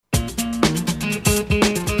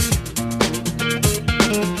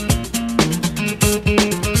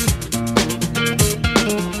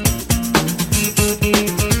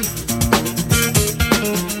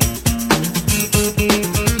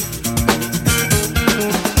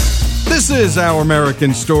is Our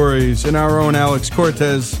American Stories, and our own Alex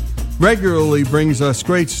Cortez regularly brings us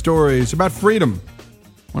great stories about freedom,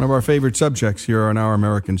 one of our favorite subjects here on Our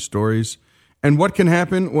American Stories, and what can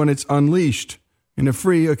happen when it's unleashed in a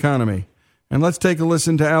free economy. And let's take a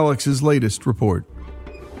listen to Alex's latest report.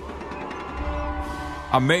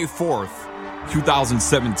 On May 4th,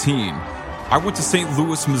 2017, I went to St.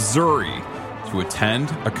 Louis, Missouri to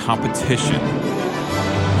attend a competition.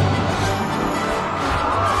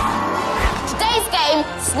 Today's game,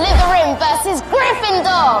 Slytherin versus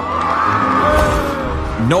Gryffindor.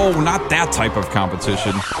 No, not that type of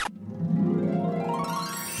competition.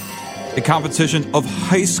 A competition of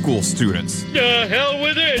high school students. The hell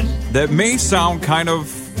with it! That may sound kind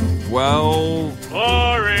of, well...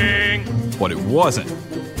 boring. But it wasn't.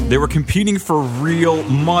 They were competing for real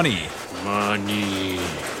money. Money.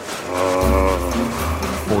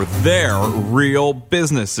 For their real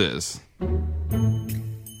businesses.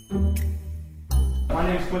 My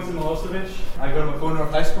name is Quincy Milosevic. I go to Maguire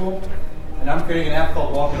North High School, and I'm creating an app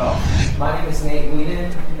called Walk It Off. My name is Nate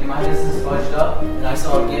Whedon, and my business is Fudged Up, and I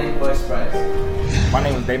sell organic voice sprays. My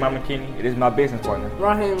name is Damon McKinney. It is my business partner,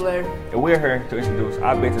 Raheem Lair. and we're here to introduce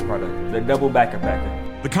our business product, the Double Backer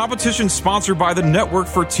Packer. The competition sponsored by the Network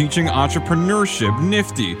for Teaching Entrepreneurship,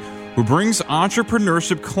 NIFTY, who brings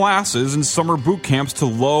entrepreneurship classes and summer boot camps to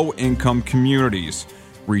low-income communities,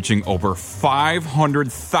 reaching over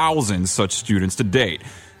 500,000 such students to date.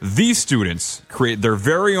 These students create their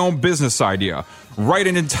very own business idea, write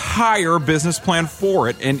an entire business plan for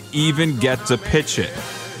it, and even get to pitch it.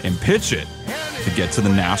 And pitch it to get to the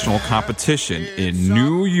national competition in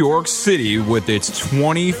New York City with its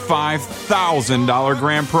 $25,000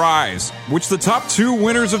 grand prize, which the top two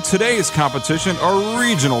winners of today's competition, or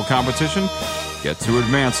regional competition, get to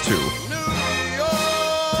advance to.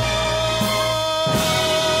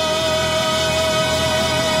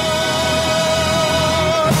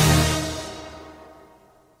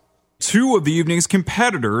 Two of the evening's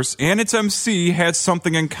competitors and its MC had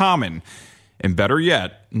something in common. And better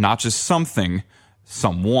yet, not just something,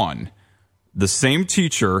 someone. The same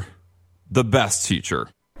teacher, the best teacher.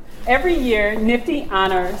 Every year, NIFTY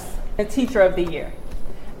honors a Teacher of the Year.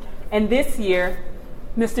 And this year,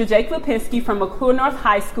 Mr. Jake Lipinski from Maguire North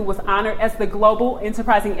High School was honored as the Global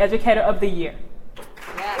Enterprising Educator of the Year.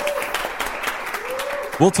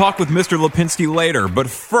 We'll talk with Mr. Lipinski later,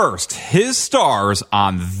 but first, his stars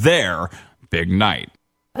on their big night.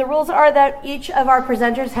 The rules are that each of our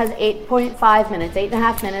presenters has 8.5 minutes,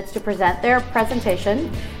 8.5 minutes to present their presentation,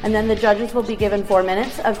 and then the judges will be given 4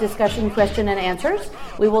 minutes of discussion, question, and answers.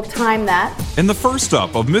 We will time that. And the first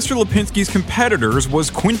up of Mr. Lipinski's competitors was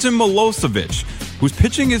Quinton Milosevic, who's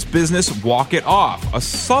pitching his business Walk It Off, a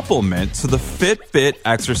supplement to the Fitbit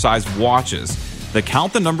exercise watches that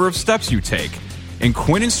count the number of steps you take. And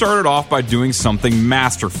Quinton started off by doing something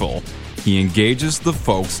masterful. He engages the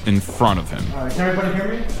folks in front of him. All right, can everybody hear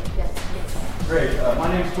me? Yes. Great. My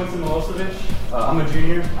name is Quincy Milosevic. I'm a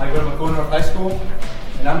junior. I go to Maguire North High School,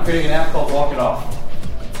 and I'm creating an app called Walk It Off.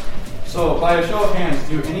 So, by a show of hands,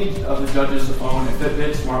 do any of the judges own a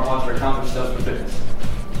Fitbit, smartwatch, or count their steps for fitness?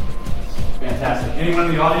 Fantastic. Anyone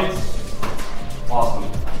in the audience? Awesome.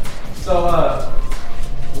 So,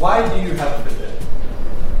 why do you have a Fitbit?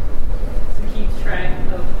 To keep track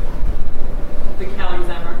of the calories I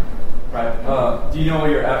burn. Right. Do you know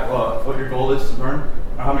what your goal is to burn,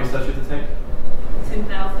 or how many steps you have to take?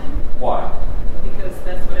 10,000. Why? Because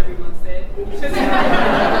that's what everyone said.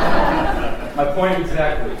 My point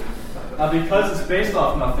exactly. Now, because it's based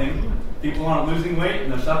off nothing, people aren't losing weight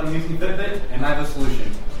and they're stopping using Fitbit, and I have a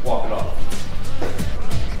solution. Walk it off.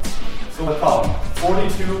 So the problem: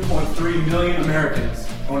 42.3 million Americans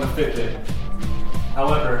own a Fitbit.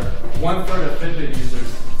 However, 1/3 of Fitbit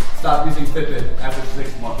users stop using Fitbit after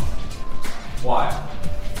 6 months. Why?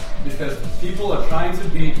 Because people are trying to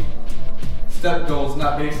beat step goals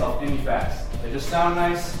not based off any facts. They just sound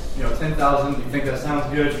nice, 10,000, you think that sounds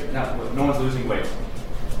good, no one's losing weight.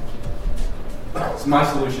 It's my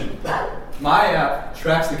solution. My app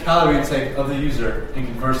tracks the calorie intake of the user and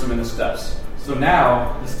converts them into steps. So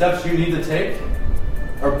now, the steps you need to take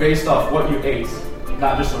are based off what you ate,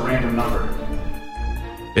 not just a random number.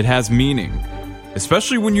 It has meaning,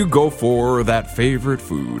 especially when you go for that favorite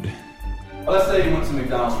food. Well, let's say you went to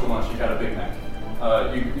McDonald's for lunch, you got a Big Mac.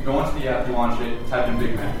 You go into the app, you launch it, type in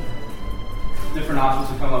Big Mac. Different options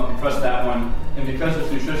will come up, you press that one, and because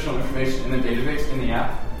there's nutritional information in the database, in the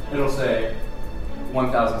app, it'll say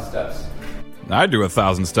 1,000 steps. I do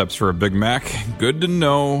 1,000 steps for a Big Mac. Good to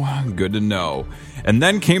know, good to know. And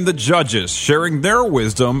then came the judges, sharing their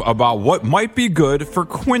wisdom about what might be good for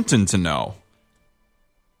Quinton to know.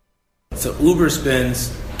 So Uber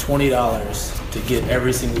spends $20 to get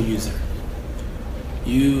every single user.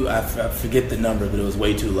 I forget the number, but it was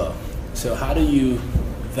way too low. So how have you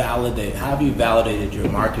validated your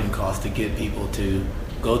marketing cost to get people to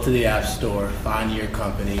go to the App Store, find your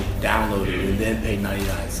company, download it, and then pay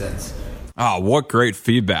 99 cents? Ah, what great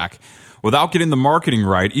feedback. Without getting the marketing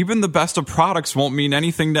right, even the best of products won't mean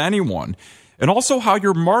anything to anyone. And also how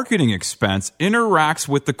your marketing expense interacts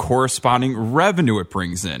with the corresponding revenue it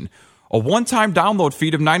brings in. A one-time download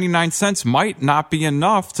fee of 99 cents might not be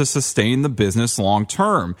enough to sustain the business long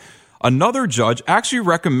term. Another judge actually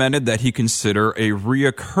recommended that he consider a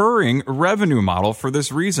reoccurring revenue model for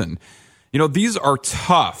this reason. You know, these are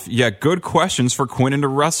tough, yet good questions for Quinton to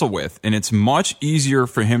wrestle with, and it's much easier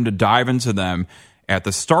for him to dive into them at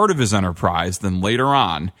the start of his enterprise than later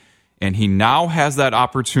on, and he now has that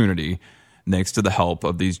opportunity thanks to the help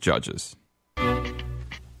of these judges.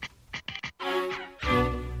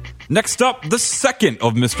 Next up, the second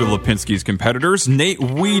of Mr. Lipinski's competitors, Nate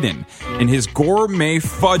Whedon, and his gourmet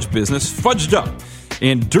fudge business, Fudged Up.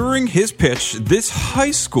 And during his pitch, this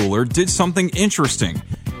high schooler did something interesting.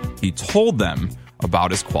 He told them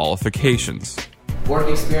about his qualifications. Work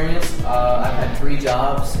experience, I've had 3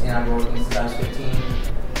 jobs, and I've been working since I was 15.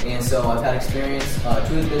 And so I've had experience. 2 of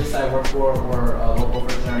the businesses I worked for were local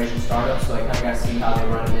first-generation startups, so I kind of got to see how they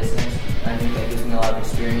run a business. And I think that gives me a lot of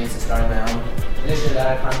experience in starting my own. In addition to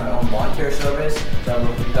that, I find my own lawn care service, so I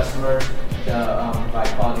work with customers to provide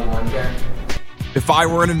quality lawn care. If I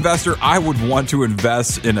were an investor, I would want to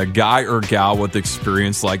invest in a guy or gal with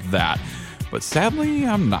experience like that. But sadly,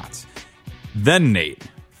 I'm not. Then Nate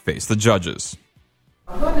faced the judges.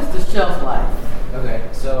 What is the shelf life? Okay,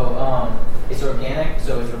 so it's organic,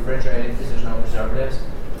 so it's refrigerated because there's no preservatives.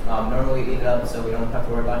 Normally we eat it up, so we don't have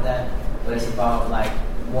to worry about that. But it's about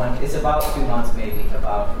it's about 2 months maybe.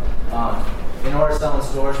 In order to sell in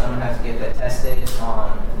stores, I'm gonna have to get that tested.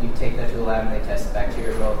 You take that to a lab and they test the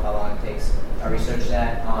bacteria growth, how long it takes. I research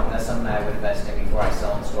that. That's something that I would invest in before I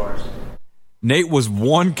sell in stores. Nate was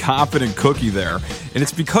one confident cookie there, and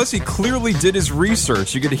it's because he clearly did his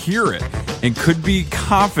research. You could hear it and could be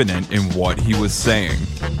confident in what he was saying.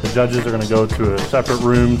 The judges are going to go to a separate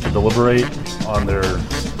room to deliberate on who they're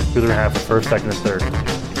going to have for first, second, and third.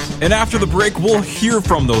 And after the break, we'll hear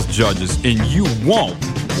from those judges, and you won't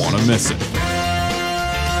want to miss it.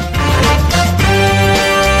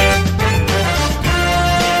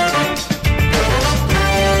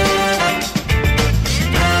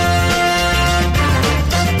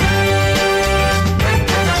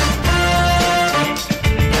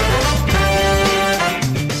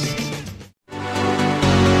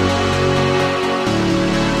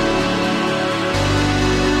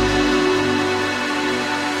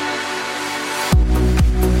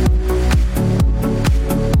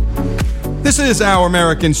 This is Our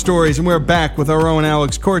American Stories, and we're back with our own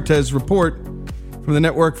Alex Cortez report from the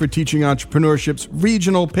Network for Teaching Entrepreneurship's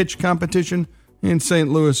regional pitch competition in St.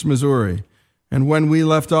 Louis, Missouri. And when we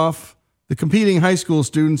left off, the competing high school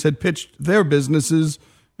students had pitched their businesses,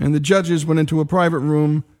 and the judges went into a private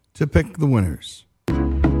room to pick the winners.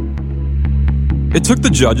 It took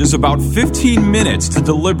the judges about 15 minutes to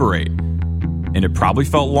deliberate, and it probably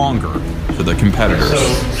felt longer to the competitors. So,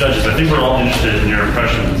 judges, I think we're all interested in your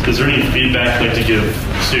impressions. Is there any feedback you'd like to give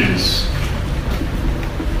students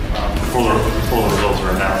before the results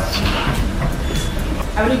are announced?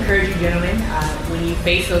 I would encourage you, gentlemen, when you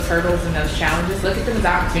face those hurdles and those challenges, look at them as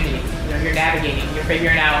opportunities. You're navigating, you're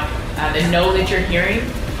figuring out the no that you're hearing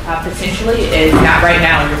potentially is not right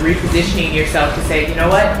now. You're repositioning yourself to say, you know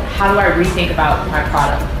what, how do I rethink about my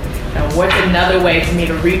product? What's another way for me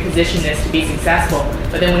to reposition this to be successful?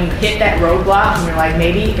 But then when you hit that roadblock and you're like,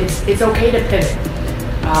 maybe it's okay to pivot.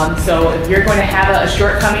 So if you're going to have a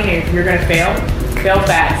shortcoming and if you're going to fail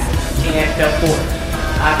fast and fail forward.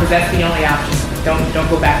 Because that's the only option. Don't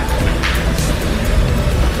go back.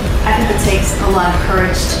 I think it takes a lot of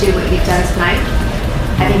courage to do what you've done tonight.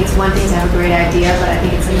 I think it's one thing to have a great idea, but I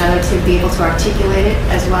think it's another to be able to articulate it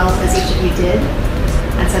as well as each of you did.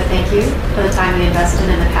 And so thank you for the time you invested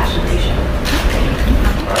and the passion that you showed.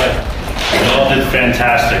 All right. You all did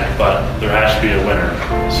fantastic, but there has to be a winner.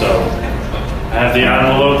 So I have the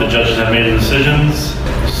envelope. The judges have made the decisions.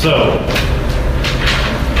 So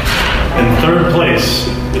in third place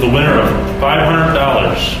with a winner of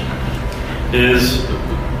 $500 is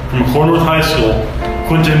from Cornwood High School,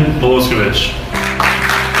 Quinton Miloskovich.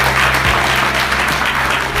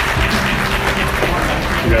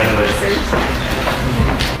 Congratulations.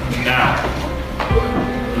 Now,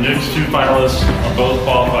 the next 2 finalists are both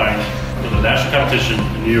qualifying for the national competition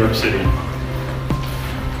in New York City.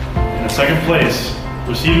 In the second place,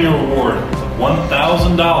 receiving a reward of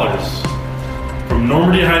 $1,000 from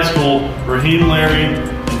Normandy High School, Raheem Larry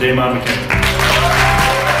and Damon McKenna.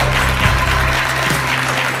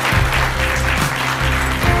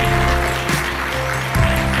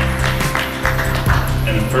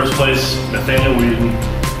 And in first place, Nathaniel Whedon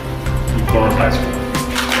from Corinth High School.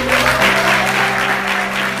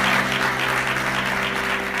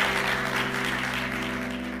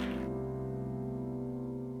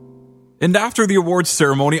 And after the awards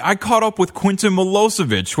ceremony, I caught up with Quentin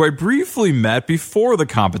Milosevic, who I briefly met before the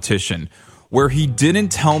competition, where he didn't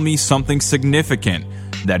tell me something significant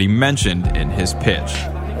that he mentioned in his pitch.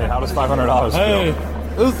 Hey, how does $500 feel? Hey,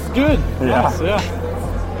 it was good. Yeah.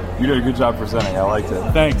 Yeah. You did a good job presenting. I liked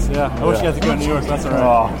it. Thanks, yeah. I wish you had to go to New York. That's all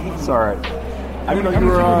right. Oh, it's all right. I didn't know you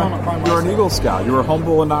were an Eagle Scout. You were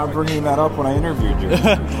humble in not bringing that up when I interviewed you.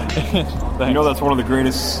 You know that's one of the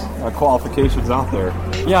greatest qualifications out there.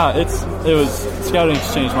 Yeah, scouting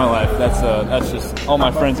has changed my life. That's just all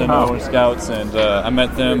my friends I know are scouts, and I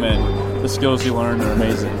met them, and the skills you learn are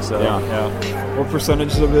amazing. So yeah. What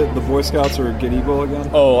percentage of it the Boy Scouts are get Eagle again?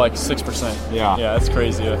 Oh, like 6%. Yeah, that's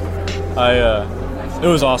crazy. It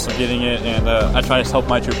was awesome getting it, and I try to help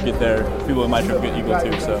my troop get there. People in my troop get Eagle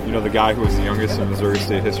too. So you know the guy who was the youngest in Missouri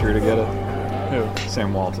State history to get it? Who?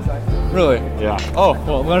 Sam Walton. Really? Yeah. Oh,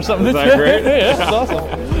 well, learn something. Is that great? Yeah, that's awesome.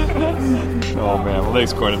 Oh man, well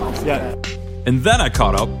thanks, Quentin. Yeah. And then I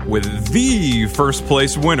caught up with the first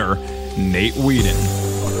place winner, Nate Whedon.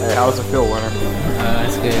 Hey, how does it feel, winner?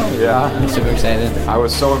 That's good. Yeah? I'm super excited. I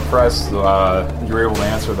was so impressed you were able to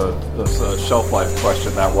answer the shelf life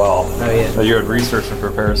question that well. Oh, yeah. That you had researched and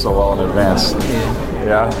prepared so well in advance.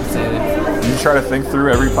 Yeah? Excited. Did you try to think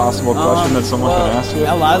through every possible question that someone could ask you?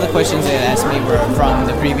 A lot of the questions they had asked me were from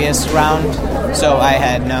the previous round, so I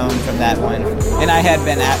had known from that one. And they had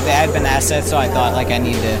been asked that, so I thought I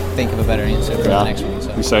need to think of a better answer for the next one. So.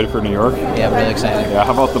 You excited for New York? Yeah, I'm really excited. Yeah,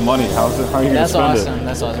 how about the money? How are you going to spend it?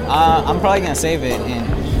 That's awesome. I'm probably going to save it,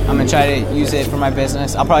 and I'm going to try to use it for my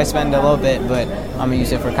business. I'll probably spend a little bit, but I'm going to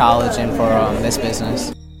use it for college and for this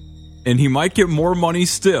business. And he might get more money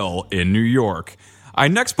still in New York. I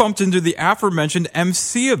next bumped into the aforementioned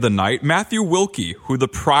MC of the night, Matthew Wilkie, who the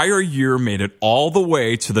prior year made it all the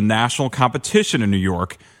way to the national competition in New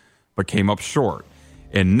York, but came up short.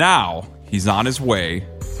 And now he's on his way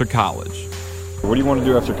to college. What do you want to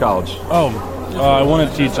do after college? I want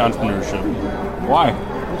to teach entrepreneurship. Why?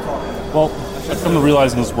 Well, I've come to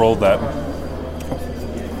realize in this world that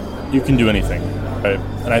you can do anything, right?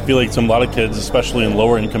 And I feel like a lot of kids, especially in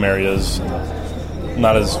lower income areas,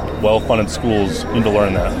 not as well-funded schools, need to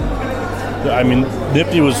learn that. I mean,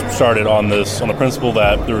 Nifty was started on the principle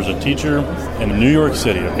that there was a teacher in New York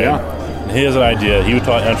City, okay? Yeah. And he has an idea. He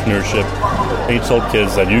taught entrepreneurship. And he told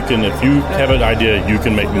kids that if you have an idea, you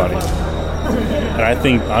can make money. And I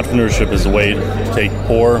think entrepreneurship is a way to take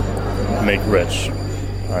poor and make rich,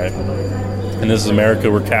 right? And this is America.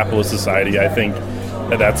 We're a capitalist society. I think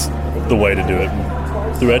that's the way to do it.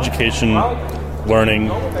 Through education, learning,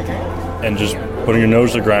 and just putting your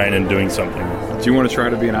nose to the grind and doing something. Do you want to try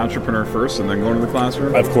to be an entrepreneur first and then go into the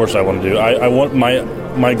classroom? Of course I want to do. I want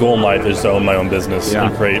my goal in life is to own my own business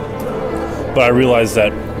and create. But I realize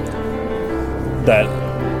that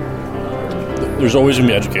there's always going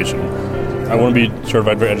to be education. I want to be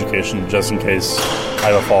certified for education just in case I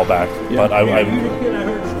have a fallback.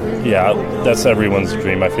 Yeah. But that's everyone's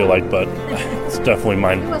dream, I feel like, but it's definitely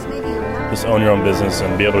mine. Just own your own business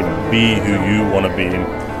and be able to be who you want to be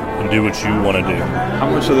and do what you want to do. How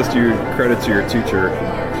much of this do you credit to your teacher,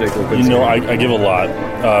 Jake Lipinski? I give a lot.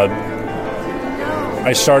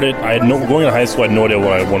 Going to high school, I had no idea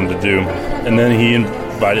what I wanted to do. And then he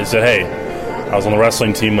said, hey, I was on the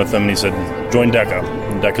wrestling team with him, and he said, join DECA.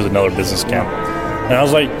 And DECA's another business camp. And I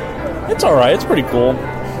was like, it's all right, it's pretty cool.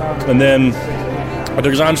 And then I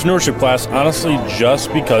took his entrepreneurship class, honestly,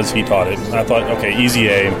 just because he taught it. I thought, okay, easy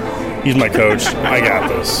A, he's my coach, I got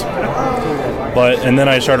this. And then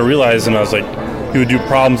I started realizing, I was like, he would do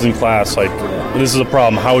problems in class, like, this is a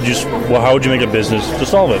problem, how would you make a business to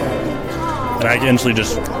solve it? And I eventually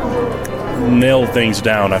just nailed things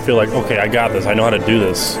down. I feel like, okay, I got this, I know how to do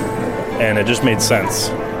this. And it just made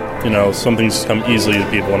sense. Some things come easily to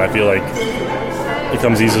people, and I feel like it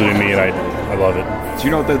comes easily to me, and I love it. Do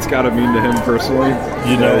you know what that's got to mean to him personally?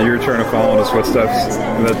 You're trying to follow in his footsteps,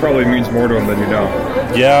 and that probably means more to him than you know.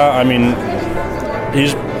 Yeah, I mean,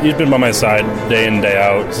 he's been by my side day in, day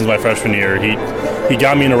out since my freshman year. He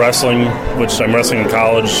got me into wrestling, which I'm wrestling in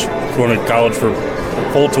college, going to college for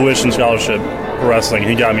full tuition scholarship for wrestling.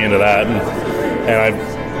 He got me into that, and I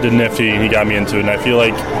did Nifty, and he got me into it, and I feel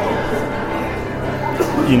like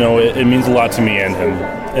it means a lot to me and him,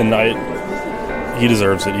 and he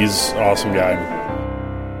deserves it. He's an awesome guy.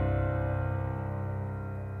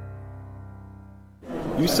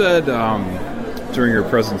 You said during your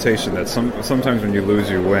presentation that sometimes when you lose,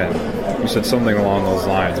 you win. You said something along those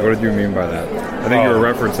lines. What did you mean by that? I think you were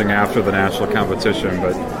referencing after the national competition,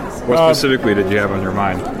 but what specifically did you have on your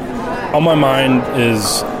mind? On my mind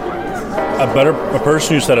is a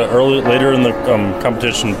person who said it later in the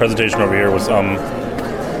competition presentation over here was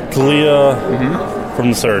Kalia from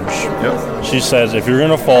the Surge. Yep. She says, if you're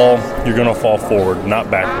going to fall, you're going to fall forward,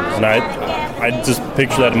 not backwards. And I just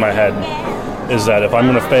picture that in my head, is that if I'm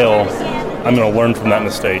going to fail, I'm going to learn from that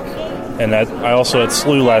mistake. And that I also had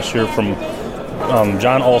SLU last year from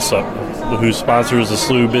John Alsup, who sponsors the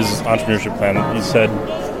SLU Business Entrepreneurship Plan. He said,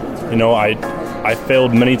 I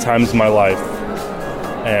failed many times in my life,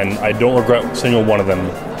 and I don't regret a single one of them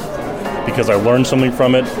because I learned something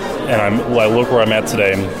from it, and I look where I'm at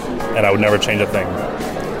today, and I would never change a thing.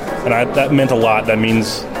 And that meant a lot. That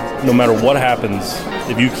means no matter what happens,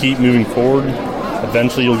 if you keep moving forward,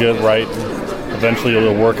 eventually you'll get it right. Eventually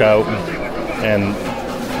it'll work out, and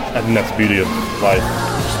I think that's the beauty of life,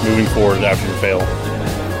 just moving forward after you fail.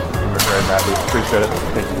 You're great, Matthew. Appreciate it.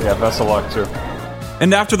 Thank you. Yeah, best of luck, too.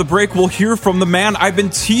 And after the break, we'll hear from the man I've been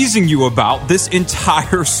teasing you about this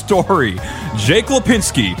entire story, Jake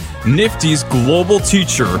Lipinski, Nifty's Global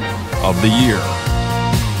Teacher of the Year.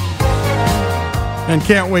 And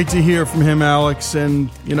can't wait to hear from him, Alex. And,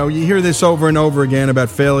 you hear this over and over again about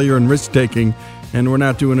failure and risk-taking, and we're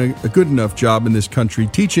not doing a good enough job in this country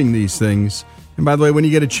teaching these things. And by the way, when you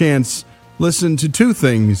get a chance, listen to two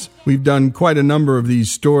things. We've done quite a number of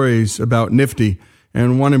these stories about Nifty,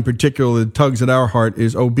 and one in particular that tugs at our heart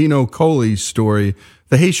is Obino Coley's story,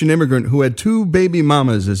 the Haitian immigrant who had 2 baby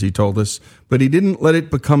mamas, as he told us, but he didn't let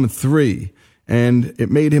it become 3. And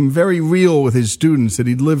it made him very real with his students that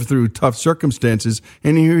he'd lived through tough circumstances.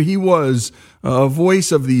 And here he was, a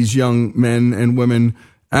voice of these young men and women,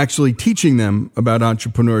 actually teaching them about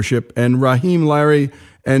entrepreneurship. And Raheem Larry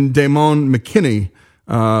and Damon McKinney,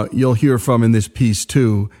 you'll hear from in this piece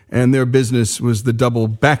too. And their business was the Double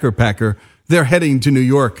Backer Packer. They're heading to New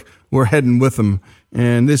York. We're heading with them.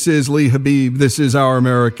 And this is Lee Habib. This is Our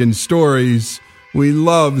American Stories. We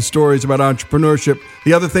love stories about entrepreneurship.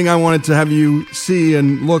 The other thing I wanted to have you see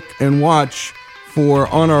and look and watch for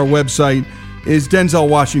on our website is Denzel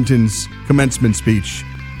Washington's commencement speech,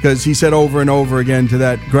 because he said over and over again to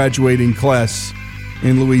that graduating class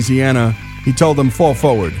in Louisiana, he told them, fall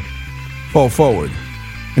forward,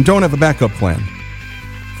 and don't have a backup plan.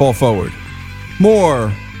 Fall forward.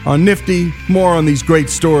 More on Nifty, more on these great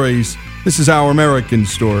stories. This is Our American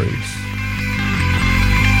Stories.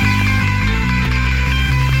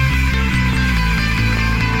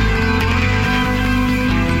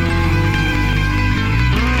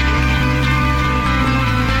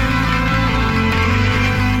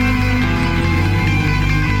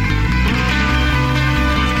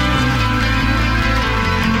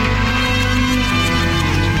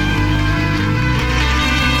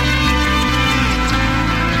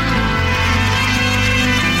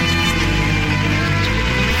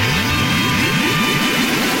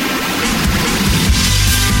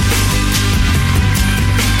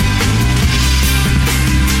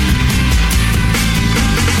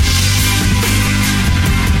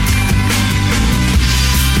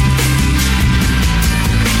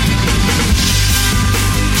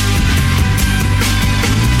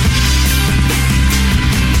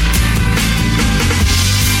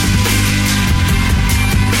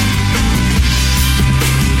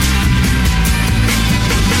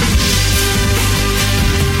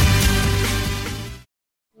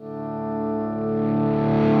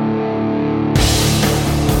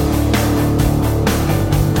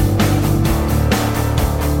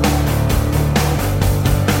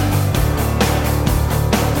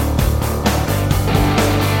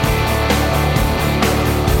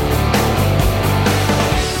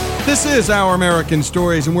 This is Our American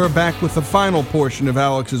Stories, and we're back with the final portion of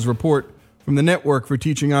Alex's report from the Network for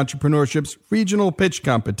Teaching Entrepreneurship's Regional Pitch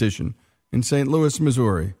Competition in St. Louis,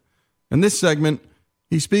 Missouri. In this segment,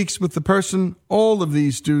 he speaks with the person all of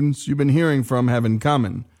these students you've been hearing from have in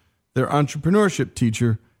common, their entrepreneurship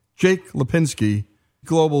teacher, Jake Lipinski,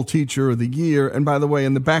 Global Teacher of the Year. And by the way,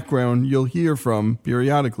 in the background, you'll hear from,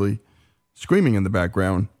 periodically, screaming in the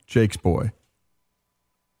background, Jake's boy.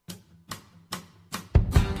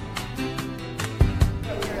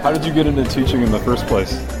 How did you get into teaching in the first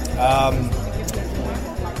place?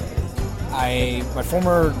 My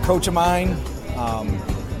former coach of mine,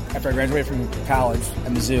 after I graduated from college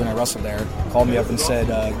at Mizzou and I wrestled there, called me up and said,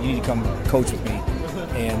 you need to come coach with me.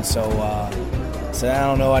 And so I said, I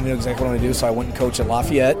don't know. I knew exactly what I wanted to do, so I went and coached at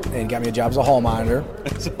Lafayette and got me a job as a hall monitor.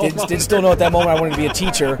 Didn't still know at that moment I wanted to be a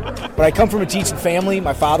teacher, but I come from a teaching family.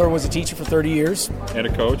 My father was a teacher for 30 years. And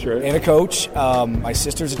a coach, right? And a coach. My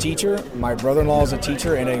sister's a teacher. My brother-in-law is a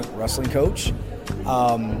teacher and a wrestling coach.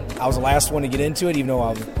 I was the last one to get into it, even though I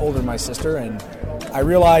was older than my sister, and I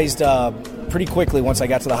realized pretty quickly once I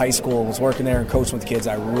got to the high school and was working there and coaching with kids,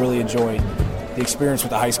 I really enjoyed the experience with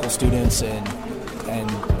the high school students, and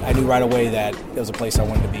I knew right away that it was a place I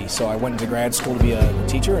wanted to be. So I went into grad school to be a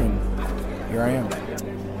teacher, and here I am.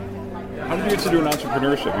 How did you get to do an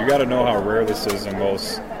entrepreneurship? You got to know how rare this is in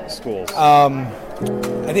most schools.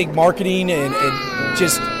 I think marketing and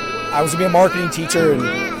just I was going to be a marketing teacher, and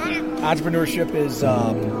entrepreneurship is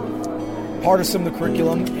part of some of the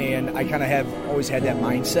curriculum, and I kind of have always had that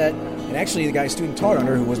mindset. And actually, the guy student taught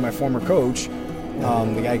under, who was my former coach,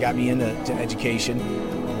 the guy got me into education.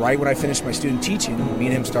 Right when I finished my student teaching, me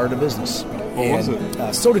and him started a business. What was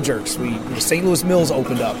it? Soda Jerks. St. Louis Mills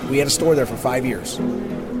opened up. We had a store there for 5 years.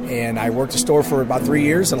 And I worked the store for about 3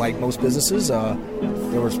 years, and like most businesses,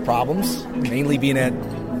 there was problems, mainly being at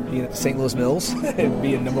St. Louis Mills,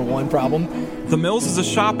 being number one problem. The Mills is a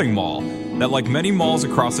shopping mall that, like many malls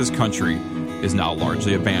across this country, is now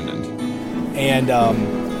largely abandoned. And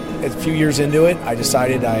a few years into it, I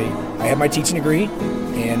decided I had my teaching degree,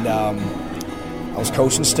 and I was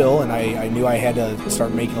coaching still, and I knew I had to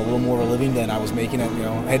start making a little more of a living than I was making it.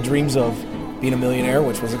 I had dreams of being a millionaire,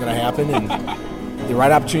 which wasn't going to happen, and the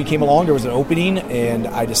right opportunity came along. There was an opening, and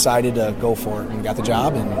I decided to go for it and got the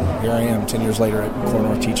job, and here I am 10 years later at Clear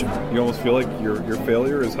North teaching. You almost feel like your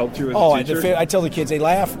failure has helped you as a teacher? I tell the kids, they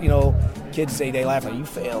laugh, kids say they laugh like, you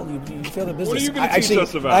failed the business. What are you going to teach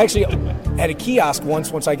us about? I actually had a kiosk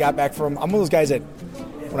once I got back from, I'm one of those guys that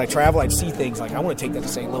when I travel, I'd see things like, I want to take that to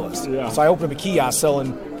St. Louis. Yeah. So I opened up a kiosk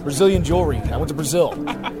selling Brazilian jewelry. I went to Brazil,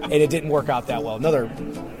 and it didn't work out that well. Another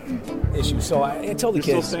issue. So I tell the kids.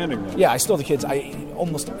 You're still standing there. Yeah, I still tell the kids.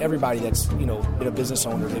 Almost everybody that's been a business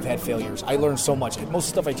owner, they've had failures. I learned so much. Most of the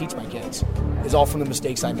stuff I teach my kids is all from the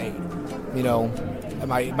mistakes I made. And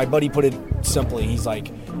my buddy put it simply. He's like,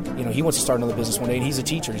 he wants to start another business one day, and he's a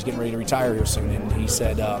teacher. He's getting ready to retire here soon. And he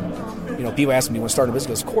said, people ask him, do you want to start a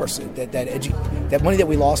business? He goes, of course. That money that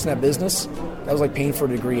we lost in that business, that was like paying for a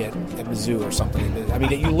degree at Mizzou or something. I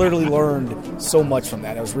mean, you literally learned so much from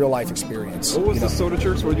that. It was real life experience. What was the Soda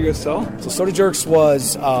Jerks? What did you guys sell? So Soda Jerks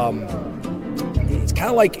was, it's kind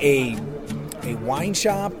of like a wine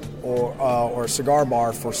shop or a cigar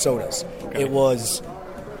bar for sodas. Okay. It was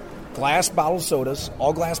glass bottled sodas,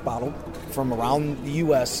 all glass bottled, from around the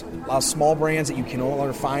U.S., a lot of small brands that you can no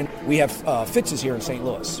longer find. We have Fitz's here in St.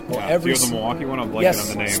 Louis. Well, do you have the Milwaukee one? I'm blanking on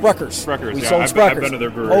the name. Spreckers. We sold Spreckers. I've been to their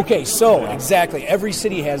brewery. Okay, so exactly. Every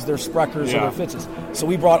city has their Spreckers or their Fitz's. So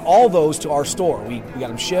we brought all those to our store. We got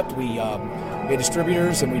them shipped. We had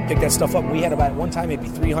distributors, and we picked that stuff up. We had about, at one time, maybe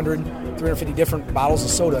 350 different bottles of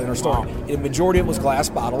soda in our store. Wow. The majority of it was glass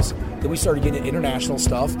bottles. Then we started getting international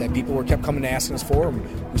stuff that people kept coming and asking us for.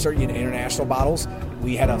 We started getting international bottles.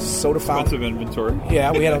 We had a soda fountain. Expensive inventory.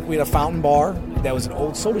 Yeah, we had a fountain bar that was an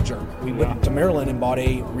old soda jerk. We went to Maryland and bought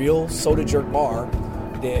a real soda jerk bar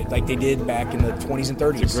like they did back in the 20s and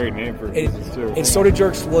 30s. It's a great name for a business, too. And Soda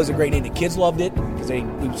Jerks was a great name. The kids loved it because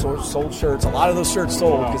we sold shirts. A lot of those shirts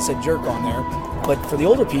sold because it said jerk on there. But for the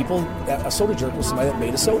older people, a soda jerk was somebody that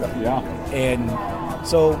made a soda. Yeah. And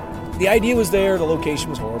so the idea was there. The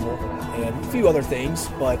location was horrible and a few other things.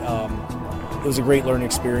 But it was a great learning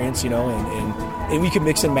experience, and we could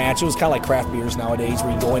mix and match. It was kind of like craft beers nowadays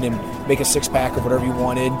where you go in and make a 6-pack of whatever you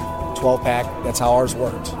wanted, 12-pack. That's how ours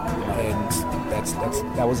worked. And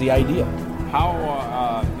that was the idea.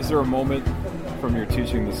 How is there a moment from your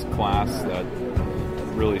teaching this class that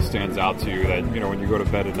really stands out to you that when you go to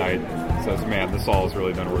bed at night says, man, this all has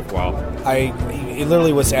really been worthwhile? It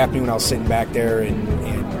literally was happening when I was sitting back there and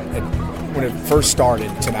when it first started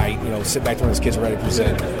tonight, sit back there when those kids were ready to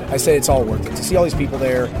present. I said it's all worth it to see all these people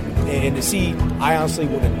there and to see. I honestly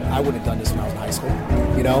wouldn't have done this when I was in high school.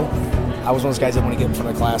 I was one of those guys that want to get in front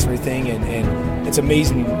of the class and everything, and it's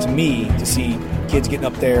amazing to me to see kids getting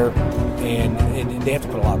up there, and they have to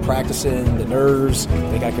put a lot of practice in, the nerves,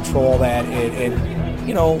 they got to control all that, and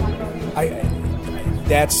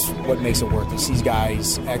that's what makes it worth it. These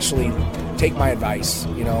guys actually take my advice.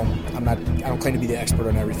 I don't claim to be the expert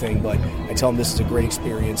on everything, but I tell them this is a great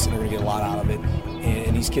experience, and they're going to get a lot out of it,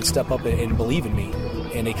 and these kids step up and believe in me.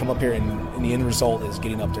 And they come up here, and the end result is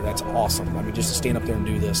getting up there. That's awesome. I mean, just to stand up there and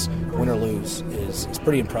do this, win or lose, is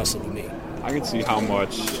pretty impressive to me. I can see how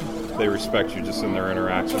much they respect you just in their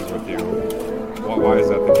interactions with you. Why is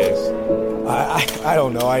that the case? I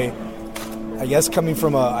don't know. I guess coming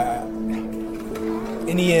from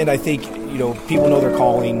in the end, I think, people know their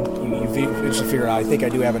calling. You should figure it out. I think I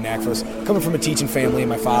do have a knack for this. Coming from a teaching family and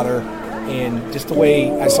my father, and just the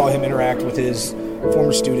way I saw him interact with his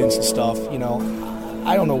former students and stuff,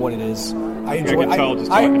 I don't know what it is. I enjoy. I can tell just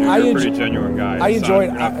talking to you. You're a pretty genuine guy. I enjoy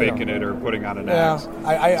it. Not faking it or putting on an act.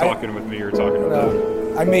 Talking with me or talking with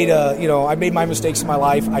them. I made my mistakes in my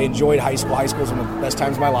life. I enjoyed high school. High school was one of the best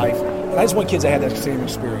times of my life. And I just want kids that had that same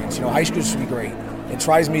experience. High school should be great. It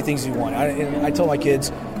tries many things you want. And I tell my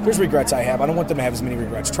kids, there's regrets I have. I don't want them to have as many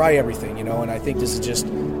regrets. Try everything, And I think this is just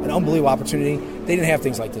an unbelievable opportunity. They didn't have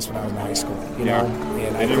things like this when I was in high school, And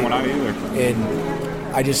I didn't when I either.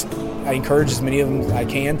 And I encourage as many of them as I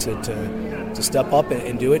can to step up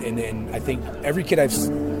and do it. And I think every kid I've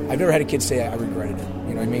never had a kid say I regretted it.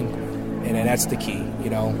 You know what I mean? And that's the key.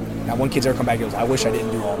 Not one kid's ever come back and goes, I wish I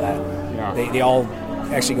didn't do all that. Yeah. They all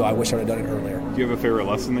actually go, I wish I would have done it earlier. Do you have a favorite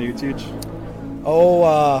lesson that you teach?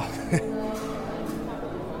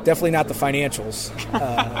 Definitely not the financials.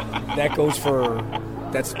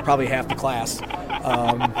 That's probably half the class.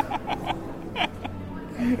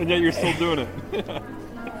 And yet you're still doing it.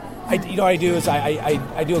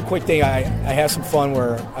 I do a quick thing. I have some fun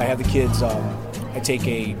where I have the kids. I take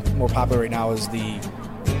a more popular right now is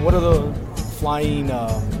what are the flying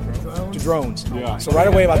drones? Yeah. So right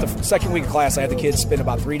away, about the second week of class, I had the kids spend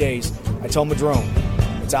about 3 days. I tell them a drone.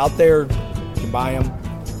 It's out there. You can buy them.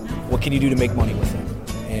 What can you do to make money with it?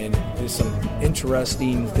 And there's some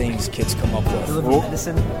interesting things kids come up with. Deliver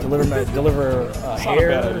medicine. Deliver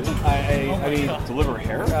hair. Deliver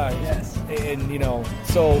hair? Yes. And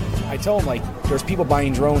so I tell them there's people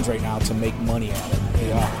buying drones right now to make money at it.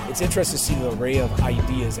 It's interesting to see the array of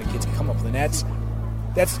ideas that kids can come up with, and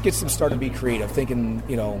that gets them starting to be creative, thinking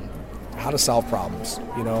how to solve problems,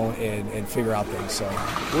 and figure out things. So,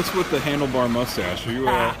 what's with the handlebar mustache? Are you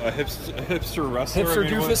a hipster wrestler? Hipster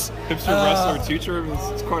doofus? Hipster wrestler teacher?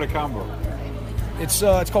 It's quite a combo. It's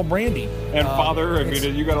called branding. And father,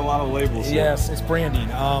 you got a lot of labels. Yes, it's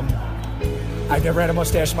branding. I've never had a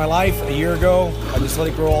mustache in my life. A year ago, I just let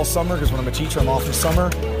it grow all summer because when I'm a teacher, I'm off in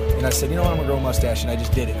summer. And I said, I'm going to grow a mustache, and I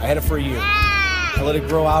just did it. I had it for a year. I let it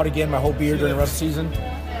grow out again, my whole beard during the rest of the season.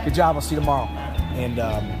 Good job. I'll see you tomorrow. And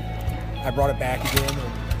I brought it back again.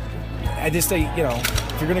 And I just say, if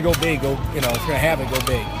you're going to go big, if you're going to have it, go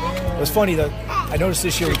big. It was funny that I noticed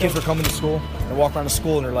this year the kids were coming to school. They walk around the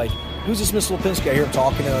school, and they're like, who's this Miss Lipinski? I hear them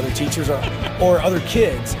talking to other teachers or other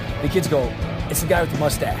kids. The kids go, it's the guy with the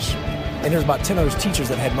mustache. And there's about 10 other teachers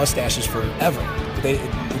that had mustaches forever.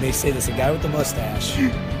 They say this, the guy with the mustache.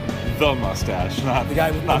 The mustache, not the guy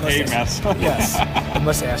with the mustache. Yes, the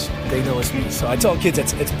mustache. They know it's me. So I tell kids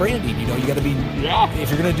it's branding. You got to be. Yeah. If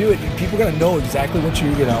you're gonna do it, people are gonna know exactly what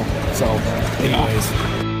you. So, anyways.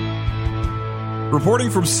 Reporting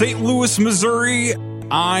from St. Louis, Missouri,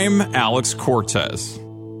 I'm Alex Cortez.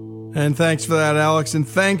 And thanks for that, Alex. And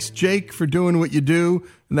thanks, Jake, for doing what you do.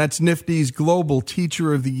 And that's Nifty's Global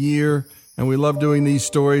Teacher of the Year. And we love doing these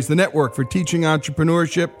stories. The Network for Teaching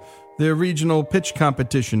Entrepreneurship, their regional pitch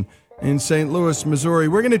competition in St. Louis, Missouri.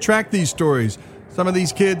 We're going to track these stories. Some of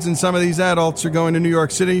these kids and some of these adults are going to New York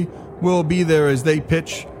City. We'll be there as they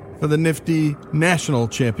pitch for the Nifty National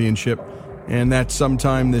Championship. And that's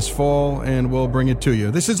sometime this fall, and we'll bring it to you.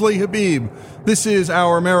 This is Lee Habib. This is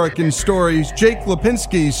Our American Stories. Jake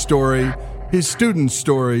Lipinski's story, his students'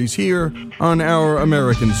 stories, here on Our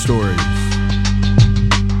American Stories.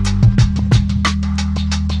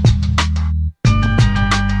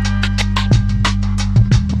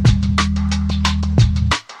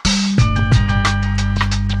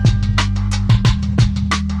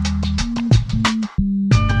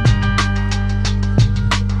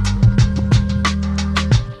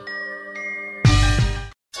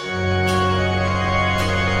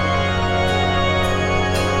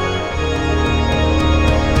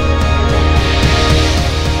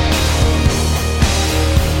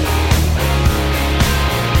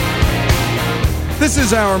 This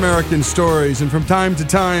is Our American Stories, and from time to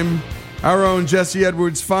time, our own Jesse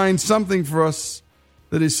Edwards finds something for us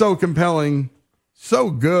that is so compelling, so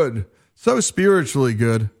good, so spiritually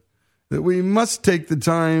good, that we must take the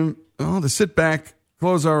time to sit back,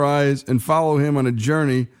 close our eyes, and follow him on a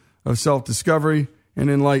journey of self-discovery and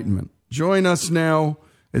enlightenment. Join us now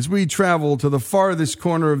as we travel to the farthest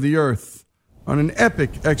corner of the earth on an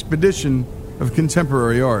epic expedition of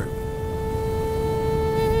contemporary art.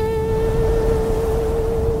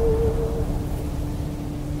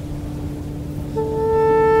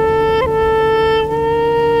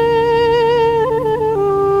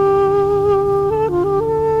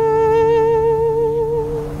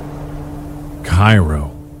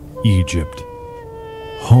 Cairo, Egypt,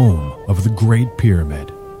 home of the Great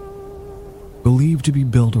Pyramid. Believed to be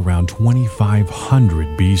built around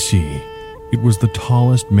 2500 BC, it was the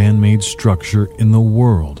tallest man-made structure in the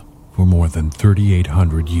world for more than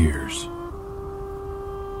 3,800 years.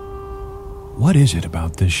 What is it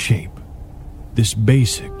about this shape, this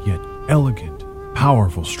basic yet elegant,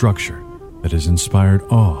 powerful structure that has inspired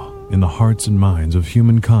awe in the hearts and minds of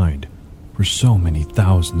humankind for so many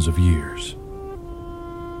thousands of years?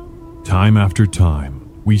 Time after time,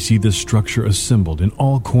 we see this structure assembled in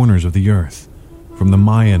all corners of the earth, from the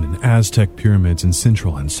Mayan and Aztec pyramids in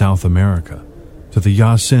Central and South America to the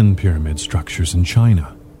Yasin pyramid structures in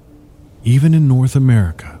China. Even in North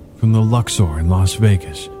America, from the Luxor in Las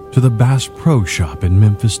Vegas to the Bass Pro Shop in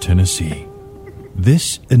Memphis, Tennessee,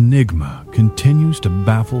 this enigma continues to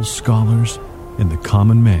baffle scholars and the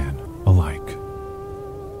common man alike.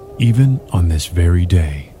 Even on this very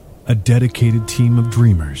day, a dedicated team of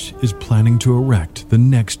dreamers is planning to erect the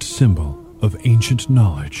next symbol of ancient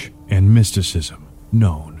knowledge and mysticism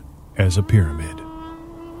known as a pyramid.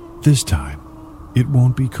 This time, it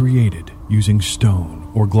won't be created using stone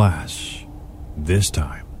or glass. This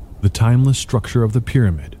time, the timeless structure of the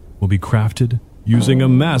pyramid will be crafted using a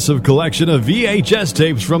massive collection of VHS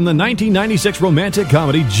tapes from the 1996 romantic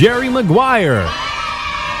comedy Jerry Maguire,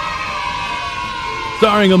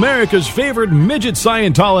 starring America's favorite midget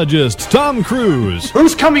Scientologist, Tom Cruise.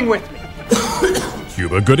 Who's coming with me?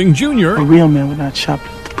 Cuba Gooding Jr. A real man would not shop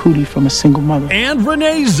the pootie from a single mother. And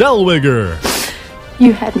Renee Zellweger.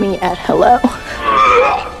 You had me at hello.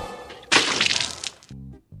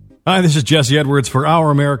 Hi, this is Jesse Edwards for Our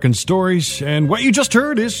American Stories, and what you just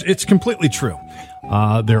heard it's completely true.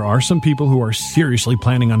 There are some people who are seriously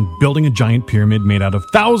planning on building a giant pyramid made out of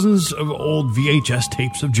thousands of old VHS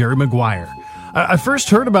tapes of Jerry Maguire. I first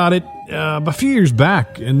heard about it a few years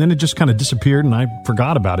back, and then it just kind of disappeared, and I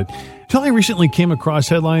forgot about it, until I recently came across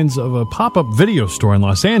headlines of a pop-up video store in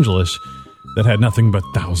Los Angeles that had nothing but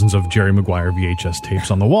thousands of Jerry Maguire VHS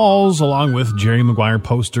tapes on the walls, along with Jerry Maguire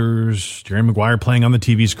posters, Jerry Maguire playing on the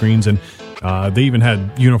TV screens, and they even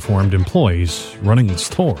had uniformed employees running the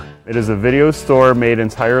store. It is a video store made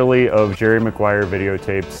entirely of Jerry Maguire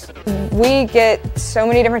videotapes. We get so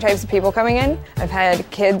many different types of people coming in. I've had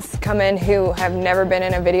kids come in who have never been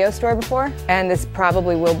in a video store before, and this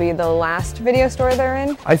probably will be the last video store they're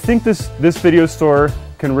in. I think this video store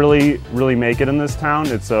can really make it in this town.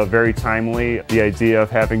 It's very timely. The idea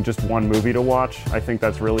of having just one movie to watch, I think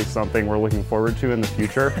that's really something we're looking forward to in the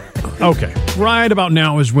future. Okay, right about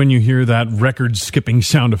now is when you hear that record-skipping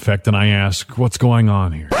sound effect and I ask, what's going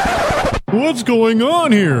on here? What's going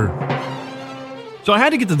on here? So I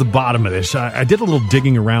had to get to the bottom of this. I did a little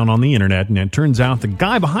digging around on the internet, and it turns out the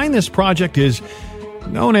guy behind this project is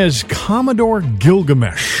known as Commodore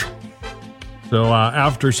Gilgamesh. So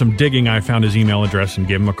after some digging, I found his email address and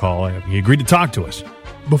gave him a call. He agreed to talk to us.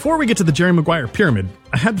 Before we get to the Jerry Maguire pyramid,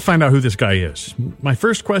 I had to find out who this guy is. My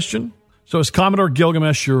first question, so is Commodore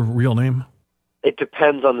Gilgamesh your real name? It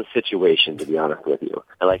depends on the situation, to be honest with you.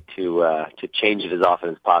 I like to change it as often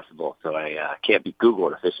as possible, so I can't be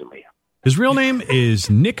Googled efficiently. His real name is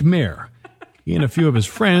Nick Mayer. He and a few of his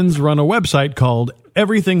friends run a website called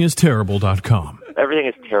EverythingIsTerrible.com. Everything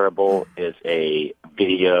is Terrible is a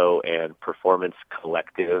video and performance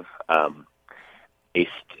collective based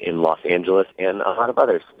in Los Angeles and a lot of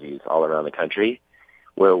other cities all around the country,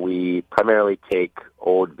 where we primarily take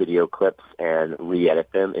old video clips and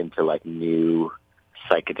re-edit them into like new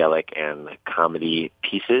psychedelic and comedy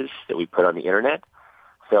pieces that we put on the internet.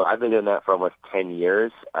 So I've been doing that for almost 10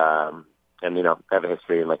 years, and I have a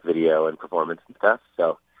history in like video and performance and stuff.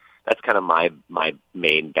 So that's kind of my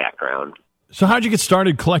main background. So how'd you get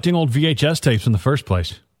started collecting old VHS tapes in the first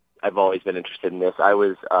place? I've always been interested in this.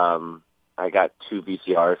 I got 2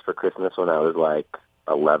 VCRs for Christmas when I was like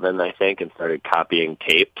 11, I think, and started copying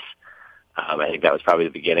tapes. I think that was probably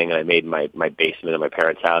the beginning. And I made my basement of my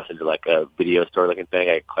parents' house into like a video store looking thing.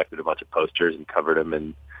 I collected a bunch of posters and covered them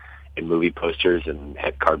in movie posters and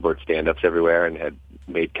had cardboard stand-ups everywhere and had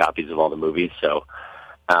made copies of all the movies. So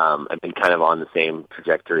I've been kind of on the same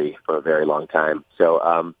trajectory for a very long time.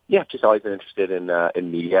 So just always been interested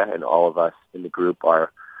in media, and all of us in the group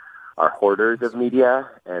are hoarders of media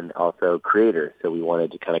and also creators. So we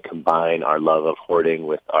wanted to kind of combine our love of hoarding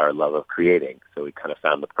with our love of creating. So we kind of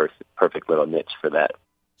found the perfect little niche for that.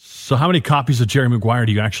 So how many copies of Jerry Maguire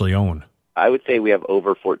do you actually own? I would say we have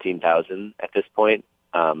over 14,000 at this point.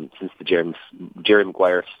 Since the Jerry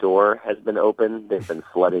Maguire store has been open, they've been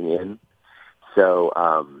flooding in. So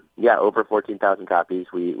over 14,000 copies.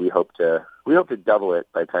 We hope to double it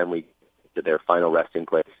by the time we get to their final resting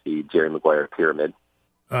place, the Jerry Maguire Pyramid.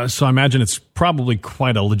 So I imagine it's probably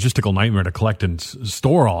quite a logistical nightmare to collect and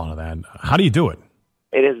store all of that. How do you do it?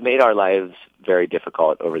 It has made our lives very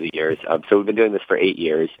difficult over the years. So we've been doing this for 8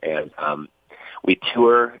 years, and we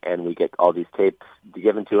tour, and we get all these tapes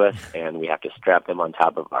given to us, and we have to strap them on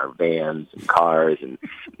top of our vans and cars and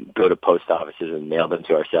go to post offices and mail them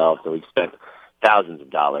to ourselves. And we've spent thousands of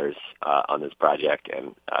dollars on this project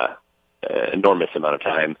and an enormous amount of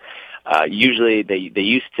time. Usually they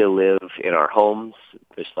used to live in our homes,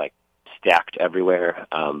 just like stacked everywhere.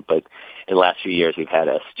 But in the last few years, we've had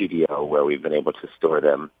a studio where we've been able to store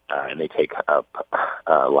them, and they take up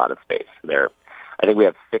a lot of space. I think we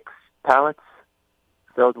have 6 pallets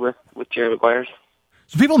filled with Jerry Maguires.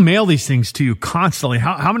 So people mail these things to you constantly.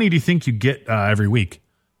 How many do you think you get every week?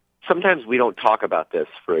 Sometimes we don't talk about this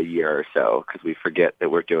for a year or so because we forget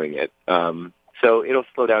that we're doing it. So it'll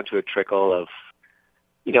slow down to a trickle of,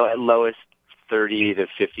 at lowest 30 to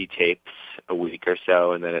 50 tapes a week or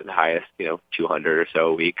so, and then at the highest, 200 or so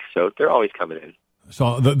a week. So they're always coming in.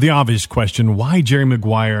 So the obvious question, why Jerry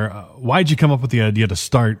Maguire? Why'd you come up with the idea to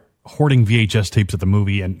start hoarding VHS tapes at the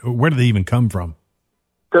movie, and where did they even come from?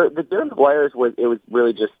 The Jerry Maguires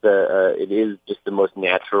it is just the most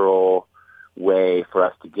natural way for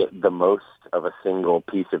us to get the most of a single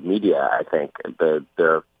piece of media, I think.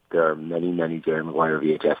 There are many, many Jerry Maguire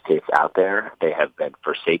VHS tapes out there. They have been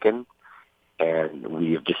forsaken, and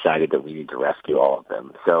we've decided that we need to rescue all of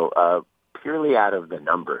them. So purely out of the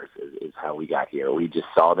numbers is how we got here. We just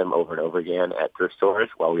saw them over and over again at thrift stores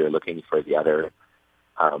while we were looking for the other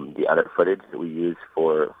footage that we use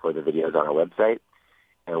for the videos on our website.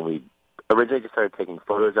 And we originally just started taking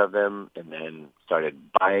photos of them and then started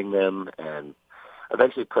buying them, and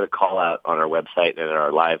eventually put a call out on our website and in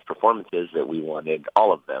our live performances that we wanted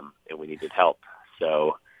all of them and we needed help.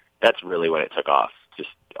 So that's really when it took off.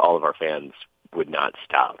 Just all of our fans would not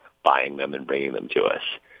stop buying them and bringing them to us.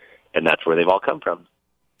 And that's where they've all come from.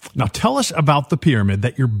 Now tell us about the pyramid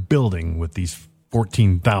that you're building with these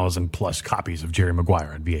 14,000 plus copies of Jerry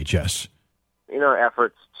Maguire on VHS. In our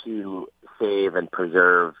efforts to save and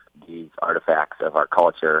preserve these artifacts of our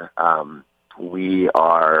culture, we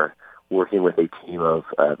are working with a team of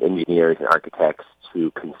engineers and architects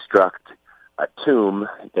to construct a tomb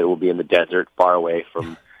that will be in the desert far away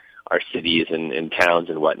from our cities and towns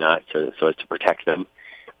and whatnot, so as to protect them,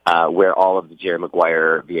 where all of the Jerry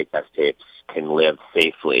Maguire VHS tapes can live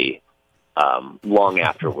safely long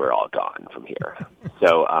after we're all gone from here.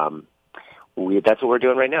 So that's what we're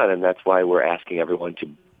doing right now, and that's why we're asking everyone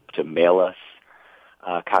to mail us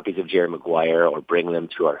copies of Jerry Maguire or bring them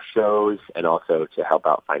to our shows, and also to help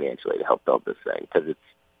out financially to help build this thing, because it's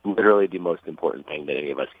literally the most important thing that any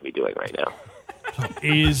of us can be doing right now.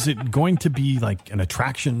 Is it going to be like an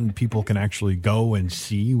attraction people can actually go and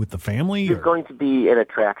see with the family? It's going to be an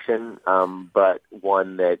attraction, but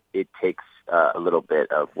one that it takes a little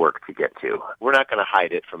bit of work to get to. We're not going to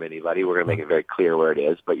hide it from anybody. We're going to make it very clear where it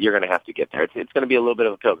is, but you're going to have to get there. It's going to be a little bit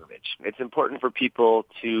of a pilgrimage. It's important for people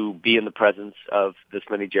to be in the presence of this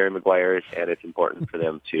many Jerry Maguires, and it's important for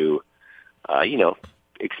them to,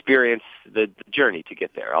 experience the journey to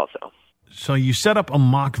get there also. So you set up a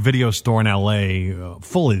mock video store in L.A.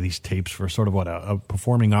 Full of these tapes for sort of a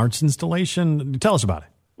performing arts installation. Tell us about it.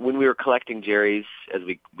 When we were collecting Jerry's, as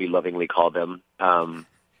we lovingly call them,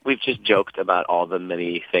 we've just joked about all the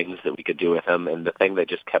many things that we could do with them, and the thing that